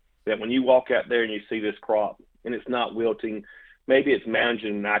agree that when you walk out there and you see this crop and it's not wilting, maybe it's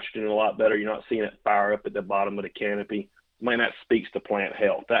managing nitrogen a lot better. You're not seeing it fire up at the bottom of the canopy. Man, that speaks to plant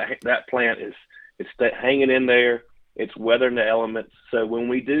health. That plant is hanging in there. It's weathering the elements. So when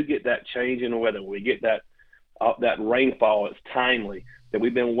we do get that change in the weather, we get that rainfall, it's timely, that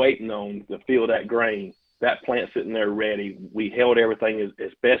we've been waiting on to feel that grain, that plant sitting there ready. We held everything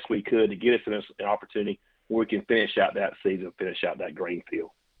as best we could to get us an opportunity where we can finish out that season, finish out that grain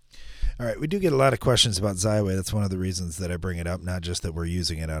field. All right, we do get a lot of questions about Xyway. That's one of the reasons that I bring it up, not just that we're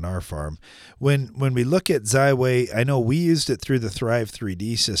using it on our farm. When we look at Xyway, I know we used it through the Thrive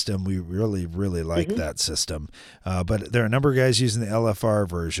 3D system. We really, really like that system. But there are a number of guys using the LFR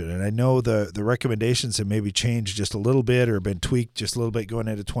version, and I know the recommendations have maybe changed just a little bit or been tweaked just a little bit going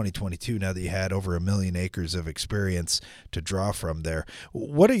into 2022 now that you had over 1 million acres of experience to draw from there.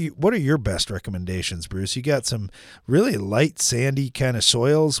 What are your best recommendations, Bruce? You got some really light, sandy kind of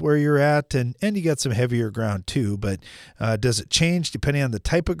soils where you're at, and you got some heavier ground too, but does it change depending on the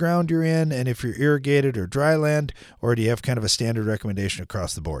type of ground you're in and if you're irrigated or dry land, or do you have kind of a standard recommendation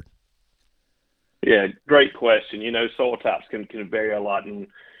across the board? Yeah, great question. Soil types can vary a lot, and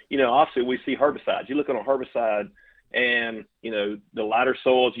obviously we see herbicides. You look on a herbicide and the lighter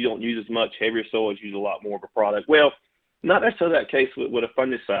soils you don't use as much, heavier soils use a lot more of a product. Well, not necessarily that case with a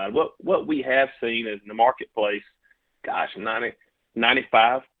fungicide. What we have seen is in the marketplace,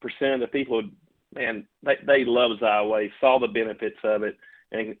 95% of the people man, they love Xyway, saw the benefits of it,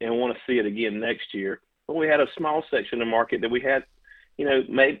 and want to see it again next year. But we had a small section of the market that we had,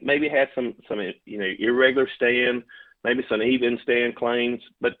 maybe had some irregular stand, maybe some even stand claims.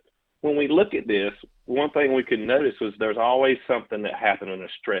 But when we look at this, one thing we could notice was there's always something that happened in a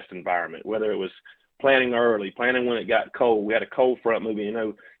stressed environment, whether it was planting early, planting when it got cold. We had a cold front moving.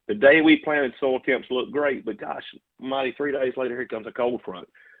 The day we planted, soil temps looked great, but gosh, mighty 3 days later, here comes a cold front.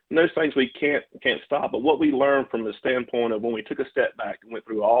 And those things we can't stop. But what we learned from the standpoint of when we took a step back and went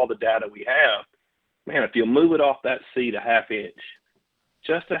through all the data we have, man, if you move it off that seed a half inch,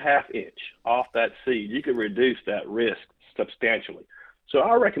 just a half inch off that seed, you could reduce that risk substantially. So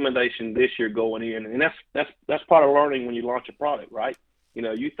our recommendation this year going in, and that's part of learning when you launch a product, right?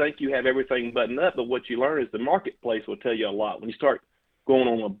 You think you have everything buttoned up, but what you learn is the marketplace will tell you a lot. When you start going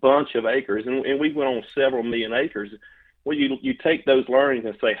on a bunch of acres, and we went on several million acres, well, you take those learnings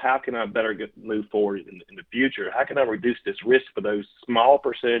and say, how can I better move forward in the future? How can I reduce this risk for those small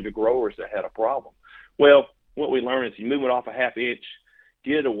percentage of growers that had a problem? Well, what we learned is you move it off a half inch,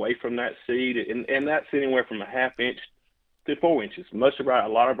 get it away from that seed, and that's anywhere from a half inch to 4 inches. A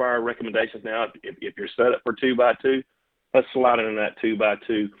lot of our recommendations now, if you're set up for 2x2, let's slide it in that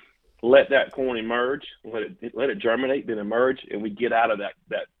 2x2. Let that corn emerge, let it germinate, then emerge, and we get out of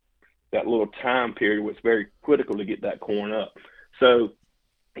that little time period where it's very critical to get that corn up. So,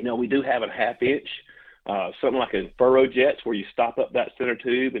 we do have a half inch, something like a furrow jets where you stop up that center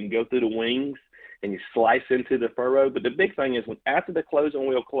tube and go through the wings and you slice into the furrow. But the big thing is after the closing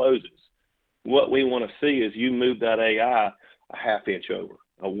wheel closes, what we want to see is you move that AI a half inch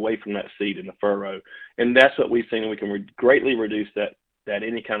away from that seed in the furrow. And that's what we've seen. We can greatly reduce that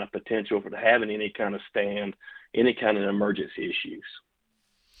any kind of potential for having any kind of stand, any kind of emergency issues.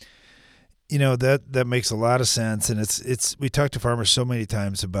 That makes a lot of sense. And it's we talked to farmers so many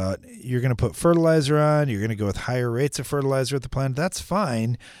times about you're going to put fertilizer on, you're going to go with higher rates of fertilizer at the plant. That's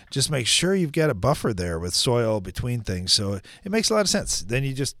fine. Just make sure you've got a buffer there with soil between things. So it makes a lot of sense. Then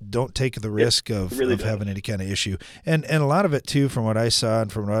you just don't take the risk of having any kind of issue. And a lot of it too, from what I saw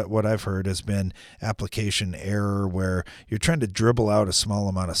and from what I've heard, has been application error where you're trying to dribble out a small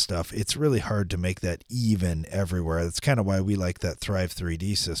amount of stuff. It's really hard to make that even everywhere. That's kind of why we like that Thrive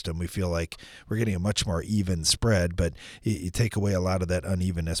 3D system. We feel like we're getting a much more even spread, but you take away a lot of that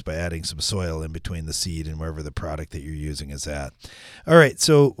unevenness by adding some soil in between the seed and wherever the product that you're using is at. All right,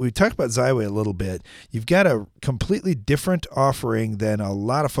 so we talked about Xyway a little bit. You've got a completely different offering than a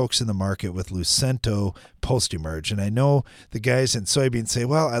lot of folks in the market with Lucento Post-Emerge. And I know the guys in soybeans say,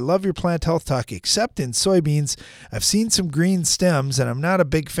 well, I love your plant health talk, except in soybeans, I've seen some green stems and I'm not a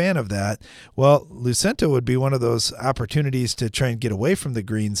big fan of that. Well, Lucento would be one of those opportunities to try and get away from the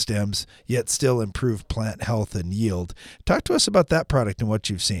green stems, yet still improve plant health and yield. Talk to us about that product and what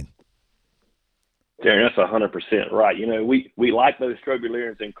you've seen. Darren, that's 100% right. We like those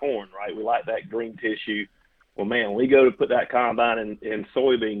strobilurins in corn, right? We like that green tissue. Well, man, we go to put that combine in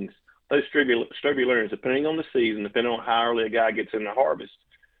soybeans, those strobilurins, depending on the season, depending on how early a guy gets in the harvest,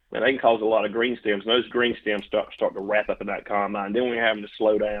 man, they can cause a lot of green stems. And those green stems start to wrap up in that combine. Then we're having to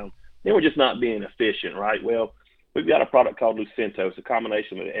slow down. Then we're just not being efficient, right? Well, we've got a product called Lucento. It's a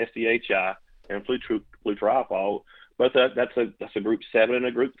combination of SDHI and flutriafol, but that's a group 7 and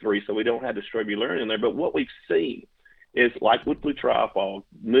a group 3, so we don't have the strobilurin in there. But what we've seen is, like with flutriafol,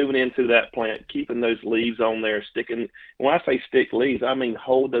 moving into that plant, keeping those leaves on there, sticking. When I say stick leaves, I mean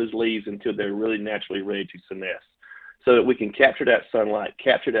hold those leaves until they're really naturally ready to senesce, so that we can capture that sunlight,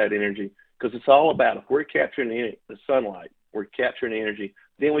 capture that energy, because it's all about, if we're capturing the sunlight, we're capturing energy,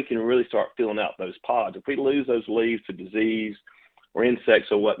 then we can really start filling out those pods. If we lose those leaves to disease or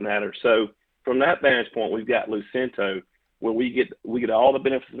insects or what matter. So from that vantage point, we've got Lucento, where we get all the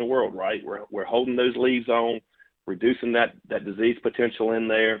benefits in the world, right? We're holding those leaves on, reducing that disease potential in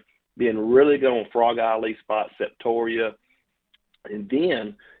there, being really good on frog eye leaf spot, septoria. And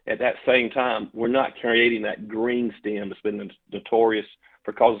then at that same time, we're not creating that green stem that's been notorious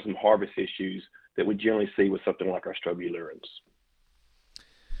for causing some harvest issues that we generally see with something like our strobilurins.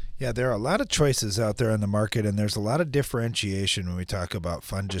 Yeah, there are a lot of choices out there on the market, and there's a lot of differentiation when we talk about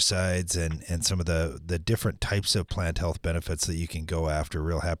fungicides and some of the different types of plant health benefits that you can go after.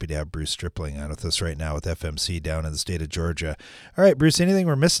 Real happy to have Bruce Stripling on with us right now with FMC down in the state of Georgia. All right, Bruce, anything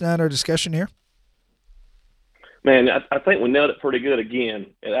we're missing on our discussion here? Man, I think we nailed it pretty good again.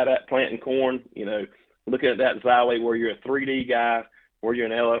 At that planting corn, looking at that Xyway where you're a 3D guy, where you're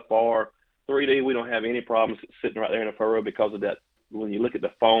an LFR. 3D, we don't have any problems sitting right there in a furrow because of that. When you look at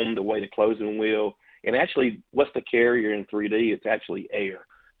the foam, the way the closing wheel, and actually what's the carrier in 3D? It's actually air.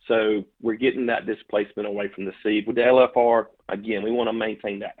 So we're getting that displacement away from the seed. With the LFR, again, we want to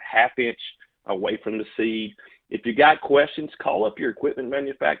maintain that half inch away from the seed. If you got questions, call up your equipment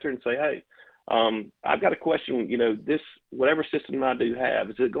manufacturer and say, hey, I've got a question. This whatever system I do have,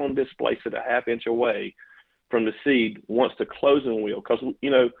 is it going to displace it a half inch away from the seed once the closing wheel? Because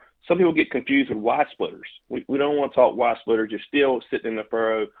some people get confused with Y splitters. We don't want to talk Y splitters. You're still sitting in the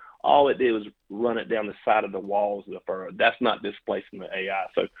furrow. All it did was run it down the side of the walls of the furrow. That's not displacing the AI.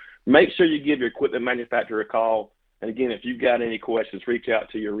 So make sure you give your equipment manufacturer a call. And again, if you've got any questions, reach out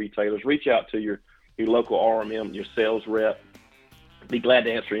to your retailers, reach out to your local RMM, your sales rep. Be glad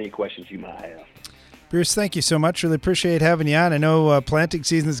to answer any questions you might have. Bruce, thank you so much. Really appreciate having you on. I know planting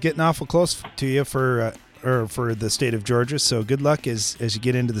season is getting awful close to you for the state of Georgia. So good luck as you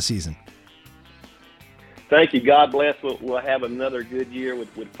get into the season. Thank you. God bless. We'll have another good year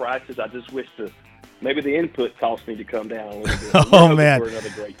with prices. I just wish maybe the input costs need to come down a little bit. Oh, man.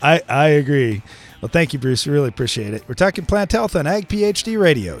 I agree. Well, thank you, Bruce. Really appreciate it. We're talking plant health on Ag PhD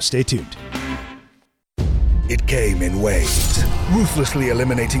Radio. Stay tuned. It came in waves, ruthlessly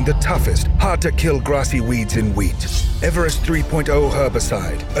eliminating the toughest, hard-to-kill grassy weeds in wheat. Everest 3.0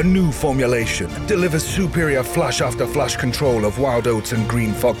 herbicide, a new formulation, delivers superior flush-after-flush control of wild oats and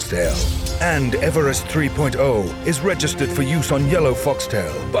green foxtail. And Everest 3.0 is registered for use on yellow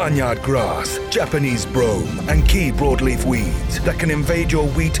foxtail, barnyard grass, Japanese brome, and key broadleaf weeds that can invade your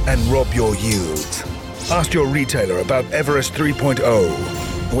wheat and rob your yields. Ask your retailer about Everest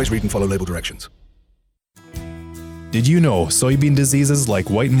 3.0. Always read and follow label directions. Did you know soybean diseases like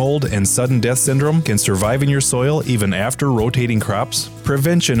white mold and sudden death syndrome can survive in your soil even after rotating crops?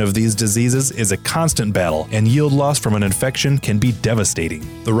 Prevention of these diseases is a constant battle, and yield loss from an infection can be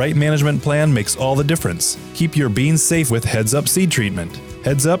devastating. The right management plan makes all the difference. Keep your beans safe with Heads Up seed treatment.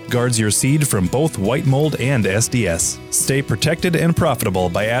 Heads Up guards your seed from both white mold and SDS. Stay protected and profitable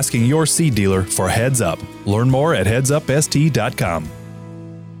by asking your seed dealer for Heads Up. Learn more at headsupst.com.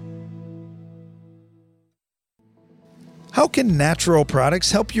 How can natural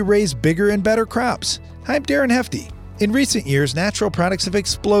products help you raise bigger and better crops? I'm Darren Hefty. In recent years, natural products have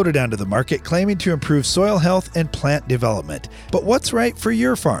exploded onto the market, claiming to improve soil health and plant development. But what's right for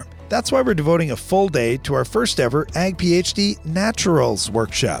your farm? That's why we're devoting a full day to our first ever Ag PhD Naturals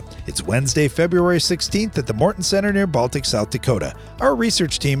Workshop. It's Wednesday, February 16th at the Morton Center near Baltic, South Dakota. Our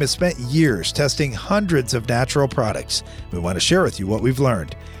research team has spent years testing hundreds of natural products. We want to share with you what we've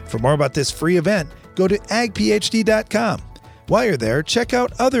learned. For more about this free event, go to agphd.com. While you're there, check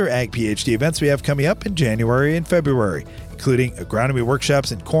out other Ag PhD events we have coming up in January and February, including agronomy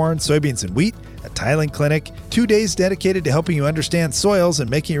workshops in corn, soybeans, and wheat, a tiling clinic, 2 days dedicated to helping you understand soils and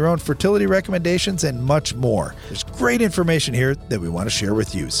making your own fertility recommendations, and much more. There's great information here that we want to share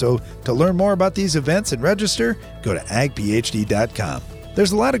with you. So to learn more about these events and register, go to agphd.com.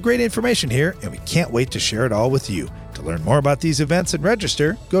 There's a lot of great information here, and we can't wait to share it all with you. To learn more about these events and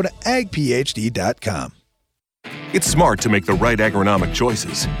register, go to agphd.com. It's smart to make the right agronomic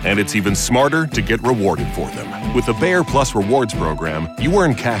choices, and it's even smarter to get rewarded for them. With the Bayer Plus Rewards program, you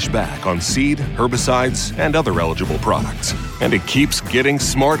earn cash back on seed, herbicides, and other eligible products. And it keeps getting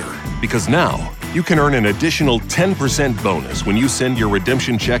smarter, because now you can earn an additional 10% bonus when you send your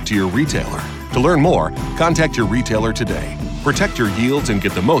redemption check to your retailer. To learn more, contact your retailer today. Protect your yields and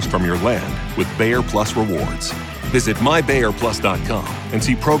get the most from your land with Bayer Plus Rewards. Visit mybayerplus.com and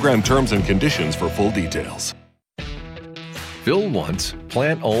see program terms and conditions for full details. Fill once,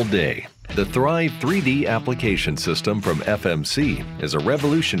 plant all day. The Thrive 3D application system from FMC is a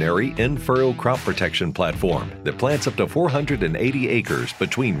revolutionary in-furrow crop protection platform that plants up to 480 acres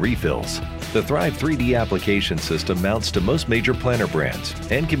between refills. The Thrive 3D application system mounts to most major planter brands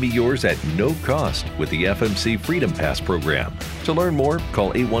and can be yours at no cost with the FMC Freedom Pass program. To learn more,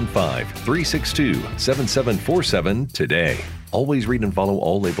 call 815-362-7747 today. Always read and follow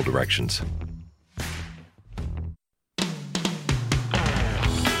all label directions.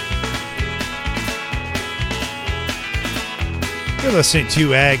 You're listening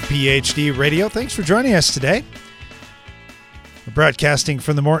to Ag PhD Radio. Thanks for joining us today. We're broadcasting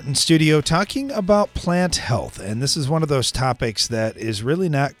from the Morton studio talking about plant health, and this is one of those topics that is really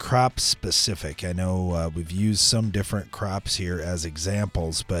not crop specific. I know we've used some different crops here as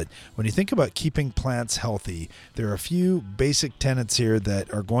examples, but when you think about keeping plants healthy, there are a few basic tenets here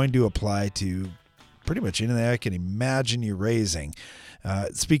that are going to apply to pretty much anything I can imagine you raising.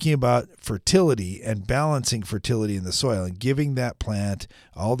 Speaking about fertility and balancing fertility in the soil and giving that plant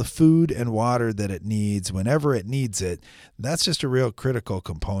all the food and water that it needs whenever it needs it, that's just a real critical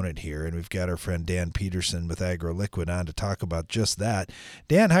component here. And we've got our friend Dan Peterson with AgroLiquid on to talk about just that.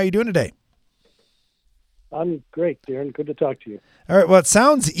 Dan, how are you doing today? I'm great, Darren. Good to talk to you. All right. Well, it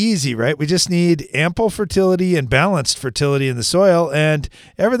sounds easy, right? We just need ample fertility and balanced fertility in the soil, and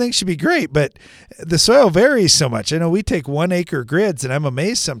everything should be great. But the soil varies so much. I know we take 1 acre grids, and I'm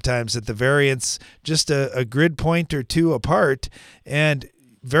amazed sometimes at the variance, just a grid point or two apart. And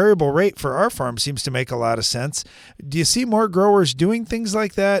variable rate for our farm seems to make a lot of sense. Do you see more growers doing things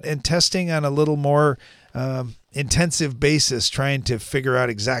like that and testing on a little more intensive basis, trying to figure out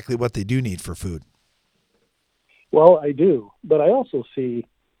exactly what they do need for food? Well, I do, but I also see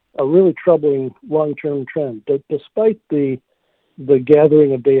a really troubling long-term trend. Despite the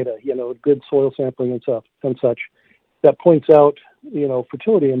gathering of data, good soil sampling and such, that points out,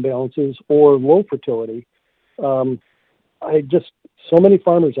 fertility imbalances or low fertility. So many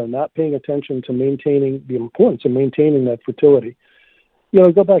farmers are not paying attention to maintaining the importance of maintaining that fertility.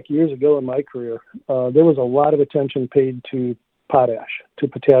 Go back years ago in my career, there was a lot of attention paid to potash, to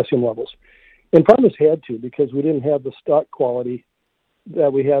potassium levels. And farmers had to, because we didn't have the stock quality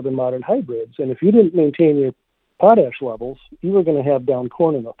that we have in modern hybrids. And if you didn't maintain your potash levels, you were going to have down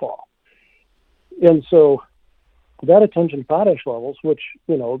corn in the fall. And so that attention to potash levels, which,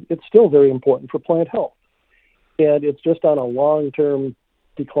 it's still very important for plant health. And it's just on a long-term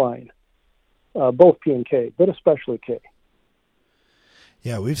decline, both P and K, but especially K.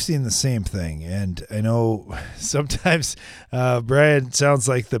 Yeah, we've seen the same thing. And I know sometimes Brian sounds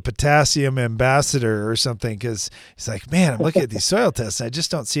like the potassium ambassador or something, because he's like, man, I'm looking at these soil tests and I just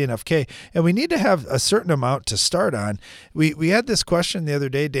don't see enough K. And we need to have a certain amount to start on. We had this question the other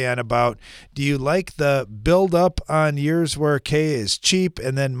day, Dan, about, do you like the build up on years where K is cheap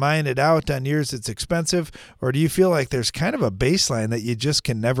and then mine it out on years it's expensive? Or do you feel like there's kind of a baseline that you just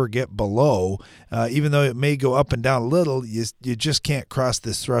can never get below, even though it may go up and down a little, you just can't cross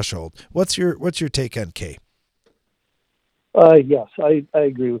this threshold? What's your take on K? Yes, I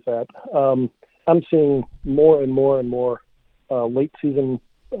agree with that. I'm seeing more and more late season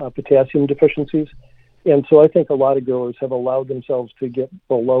potassium deficiencies, and so I think a lot of growers have allowed themselves to get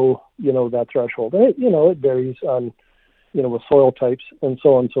below that threshold. And it varies on with soil types and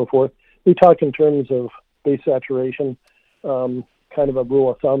so on and so forth. We talk in terms of base saturation, kind of a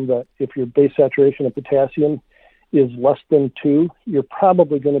rule of thumb that if your base saturation of potassium is less than 2, you're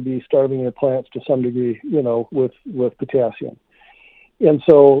probably going to be starving your plants to some degree, with potassium. And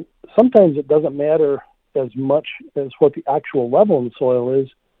so sometimes it doesn't matter as much as what the actual level in the soil is.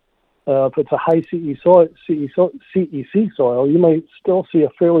 If it's a high CEC soil, you might still see a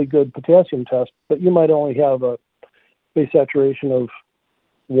fairly good potassium test, but you might only have a base saturation of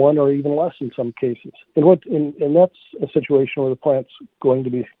 1 or even less in some cases. And that's a situation where the plant's going to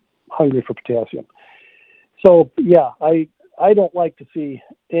be hungry for potassium. So, yeah, I don't like to see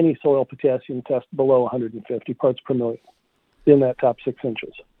any soil potassium test below 150 parts per million in that top 6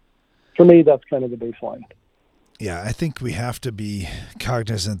 inches. For me, that's kind of the baseline. Yeah, I think we have to be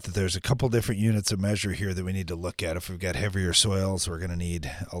cognizant that there's a couple different units of measure here that we need to look at. If we've got heavier soils, we're going to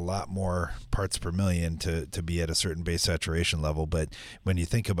need a lot more parts per million to be at a certain base saturation level. But when you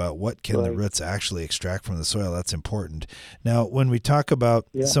think about what can the roots actually extract from the soil, that's important. Now, when we talk about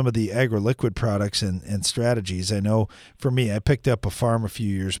some of the agro-liquid products and strategies, I know for me, I picked up a farm a few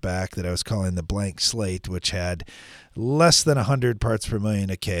years back that I was calling the Blank Slate, which had less than 100 parts per million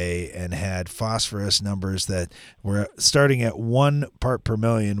of K and had phosphorus numbers that were starting at 1 part per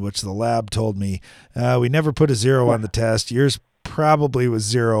million, which the lab told me we never put a 0 on the test. Yours probably was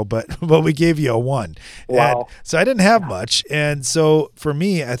 0, but we gave you a 1. Wow. And so I didn't have much. And so for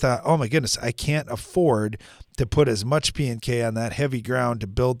me, I thought, oh my goodness, I can't afford to put as much P and K on that heavy ground to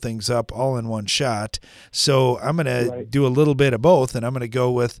build things up all in one shot. So I'm going to do a little bit of both, and I'm going to go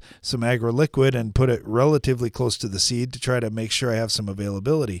with some agro-liquid and put it relatively close to the seed to try to make sure I have some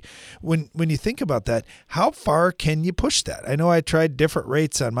availability. When you think about that, how far can you push that? I know I tried different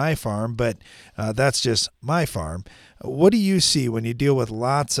rates on my farm, but that's just my farm. What do you see when you deal with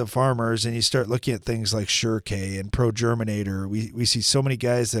lots of farmers and you start looking at things like Sure-K and Pro Germinator? We see so many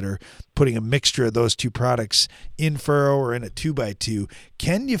guys that are putting a mixture of those two products in furrow or in a 2x2.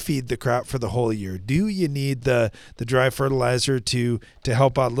 Can you feed the crop for the whole year? Do you need the dry fertilizer to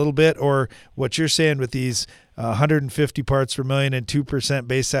help out a little bit? Or what you're saying with these 150 parts per million and 2%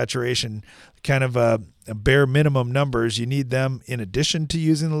 base saturation, kind of a bare minimum numbers, you need them in addition to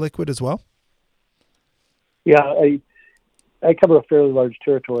using the liquid as well? Yeah, I cover a fairly large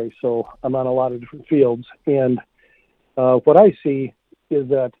territory, so I'm on a lot of different fields. And what I see is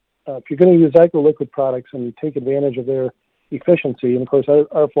that if you're going to use agro-liquid products and you take advantage of their efficiency, and of course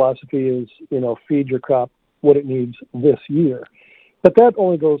our philosophy is, feed your crop what it needs this year. But that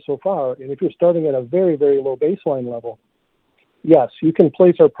only goes so far. And if you're starting at a very, very low baseline level, yes, you can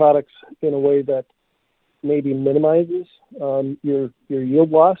place our products in a way that maybe minimizes your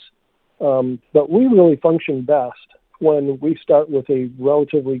yield loss. But we really function best when we start with a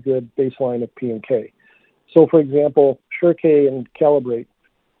relatively good baseline of P&K. So, for example, SureK and Calibrate,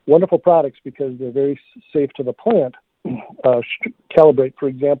 wonderful products because they're very safe to the plant. Calibrate, for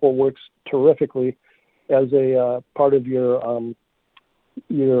example, works terrifically as a part of your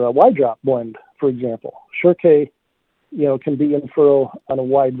wide drop blend, for example. SureK, can be in furrow on a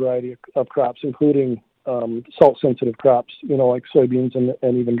wide variety of crops, including salt-sensitive crops, like soybeans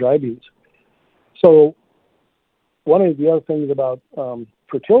and even dry beans. So one of the other things about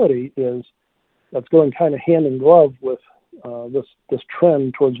fertility is that's going kind of hand in glove with this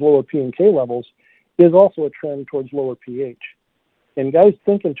trend towards lower P&K levels is also a trend towards lower pH. And guys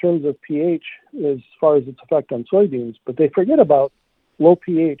think in terms of pH as far as its effect on soybeans, but they forget about low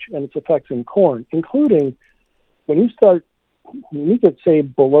pH and its effects in corn, including when you get, say,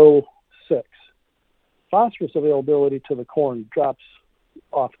 below 6, phosphorus availability to the corn drops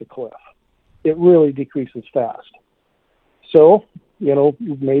off the cliff. It really decreases fast. So,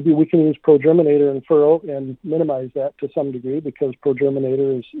 maybe we can use ProGerminator in furrow and minimize that to some degree because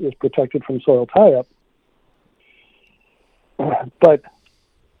ProGerminator is protected from soil tie-up. But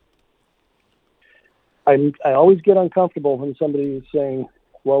I always get uncomfortable when somebody is saying,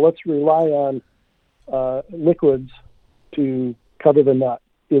 well, let's rely on liquids to cover the nut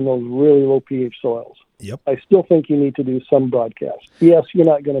in those really low pH soils. Yep. I still think you need to do some broadcast. Yes, you're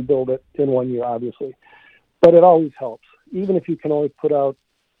not going to build it in 1 year, obviously, but it always helps. Even if you can only put out,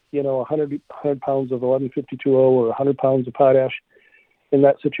 100 pounds of 1152O or 100 pounds of potash in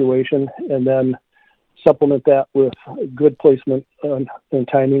that situation, and then supplement that with good placement and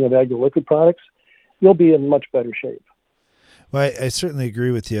timing of agri-liquid products, you'll be in much better shape. Well, I certainly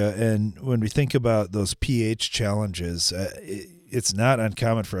agree with you. And when we think about those pH challenges, it's not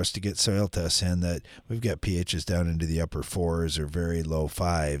uncommon for us to get soil tests in that we've got pHs down into the upper 4s or very low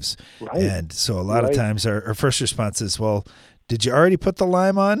 5s. Right. And so a lot of times our first response is, well, did you already put the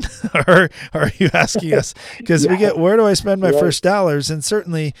lime on? Or are you asking us? Because we get, where do I spend my first dollars? And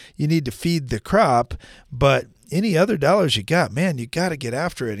certainly you need to feed the crop, but any other dollars you got, man, you got to get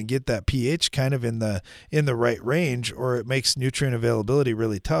after it and get that pH kind of in the right range, or it makes nutrient availability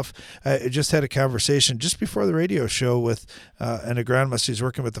really tough. I just had a conversation just before the radio show with an agronomist who's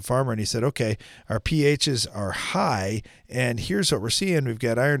working with the farmer, and he said, okay, our pHs are high, and here's what we're seeing. We've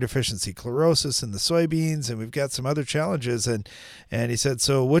got iron deficiency chlorosis in the soybeans, and we've got some other challenges. And he said,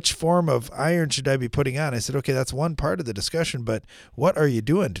 so which form of iron should I be putting on? I said, okay, that's one part of the discussion, but what are you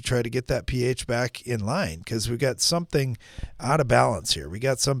doing to try to get that pH back in line? Because we've got something out of balance here. We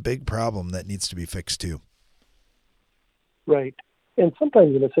got some big problem that needs to be fixed too. Right. And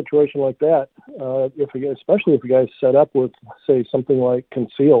sometimes in a situation like that, especially if a guy's set up with, say, something like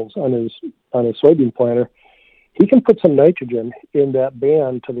Conceals on his soybean planter, he can put some nitrogen in that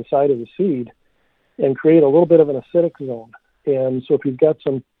band to the side of the seed and create a little bit of an acidic zone. And so if you've got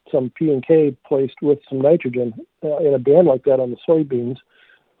some P&K placed with some nitrogen in a band like that on the soybeans,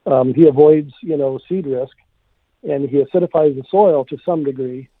 he avoids, seed risk, and he acidifies the soil to some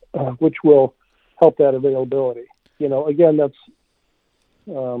degree, which will help that availability. Again, that's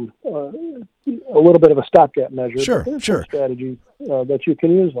a little bit of a stopgap measure. Sure. Strategy that you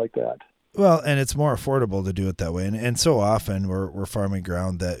can use like that. Well, and it's more affordable to do it that way. And so often we're farming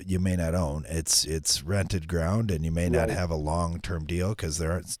ground that you may not own. It's rented ground, and you may not have a long-term deal because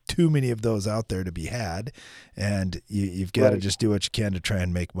there aren't too many of those out there to be had. And you've got to just do what you can to try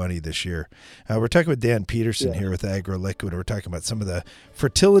and make money this year. We're talking with Dan Peterson here with AgroLiquid. We're talking about some of the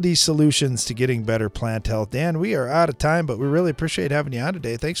fertility solutions to getting better plant health. Dan, we are out of time, but we really appreciate having you on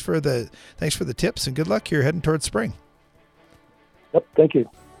today. Thanks for the tips, and good luck here heading towards spring. Yep, thank you.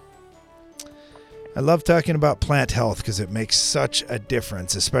 I love talking about plant health because it makes such a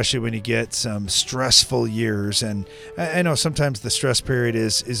difference, especially when you get some stressful years. And I know sometimes the stress period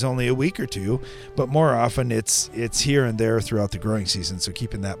is only a week or two, but more often it's here and there throughout the growing season. So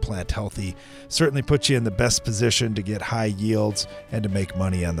keeping that plant healthy certainly puts you in the best position to get high yields and to make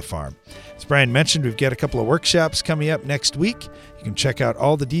money on the farm. As Brian mentioned, we've got a couple of workshops coming up next week. You can check out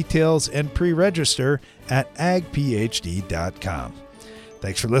all the details and pre-register at agphd.com.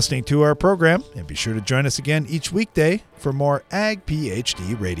 Thanks for listening to our program, and be sure to join us again each weekday for more Ag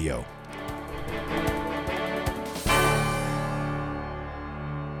PhD Radio.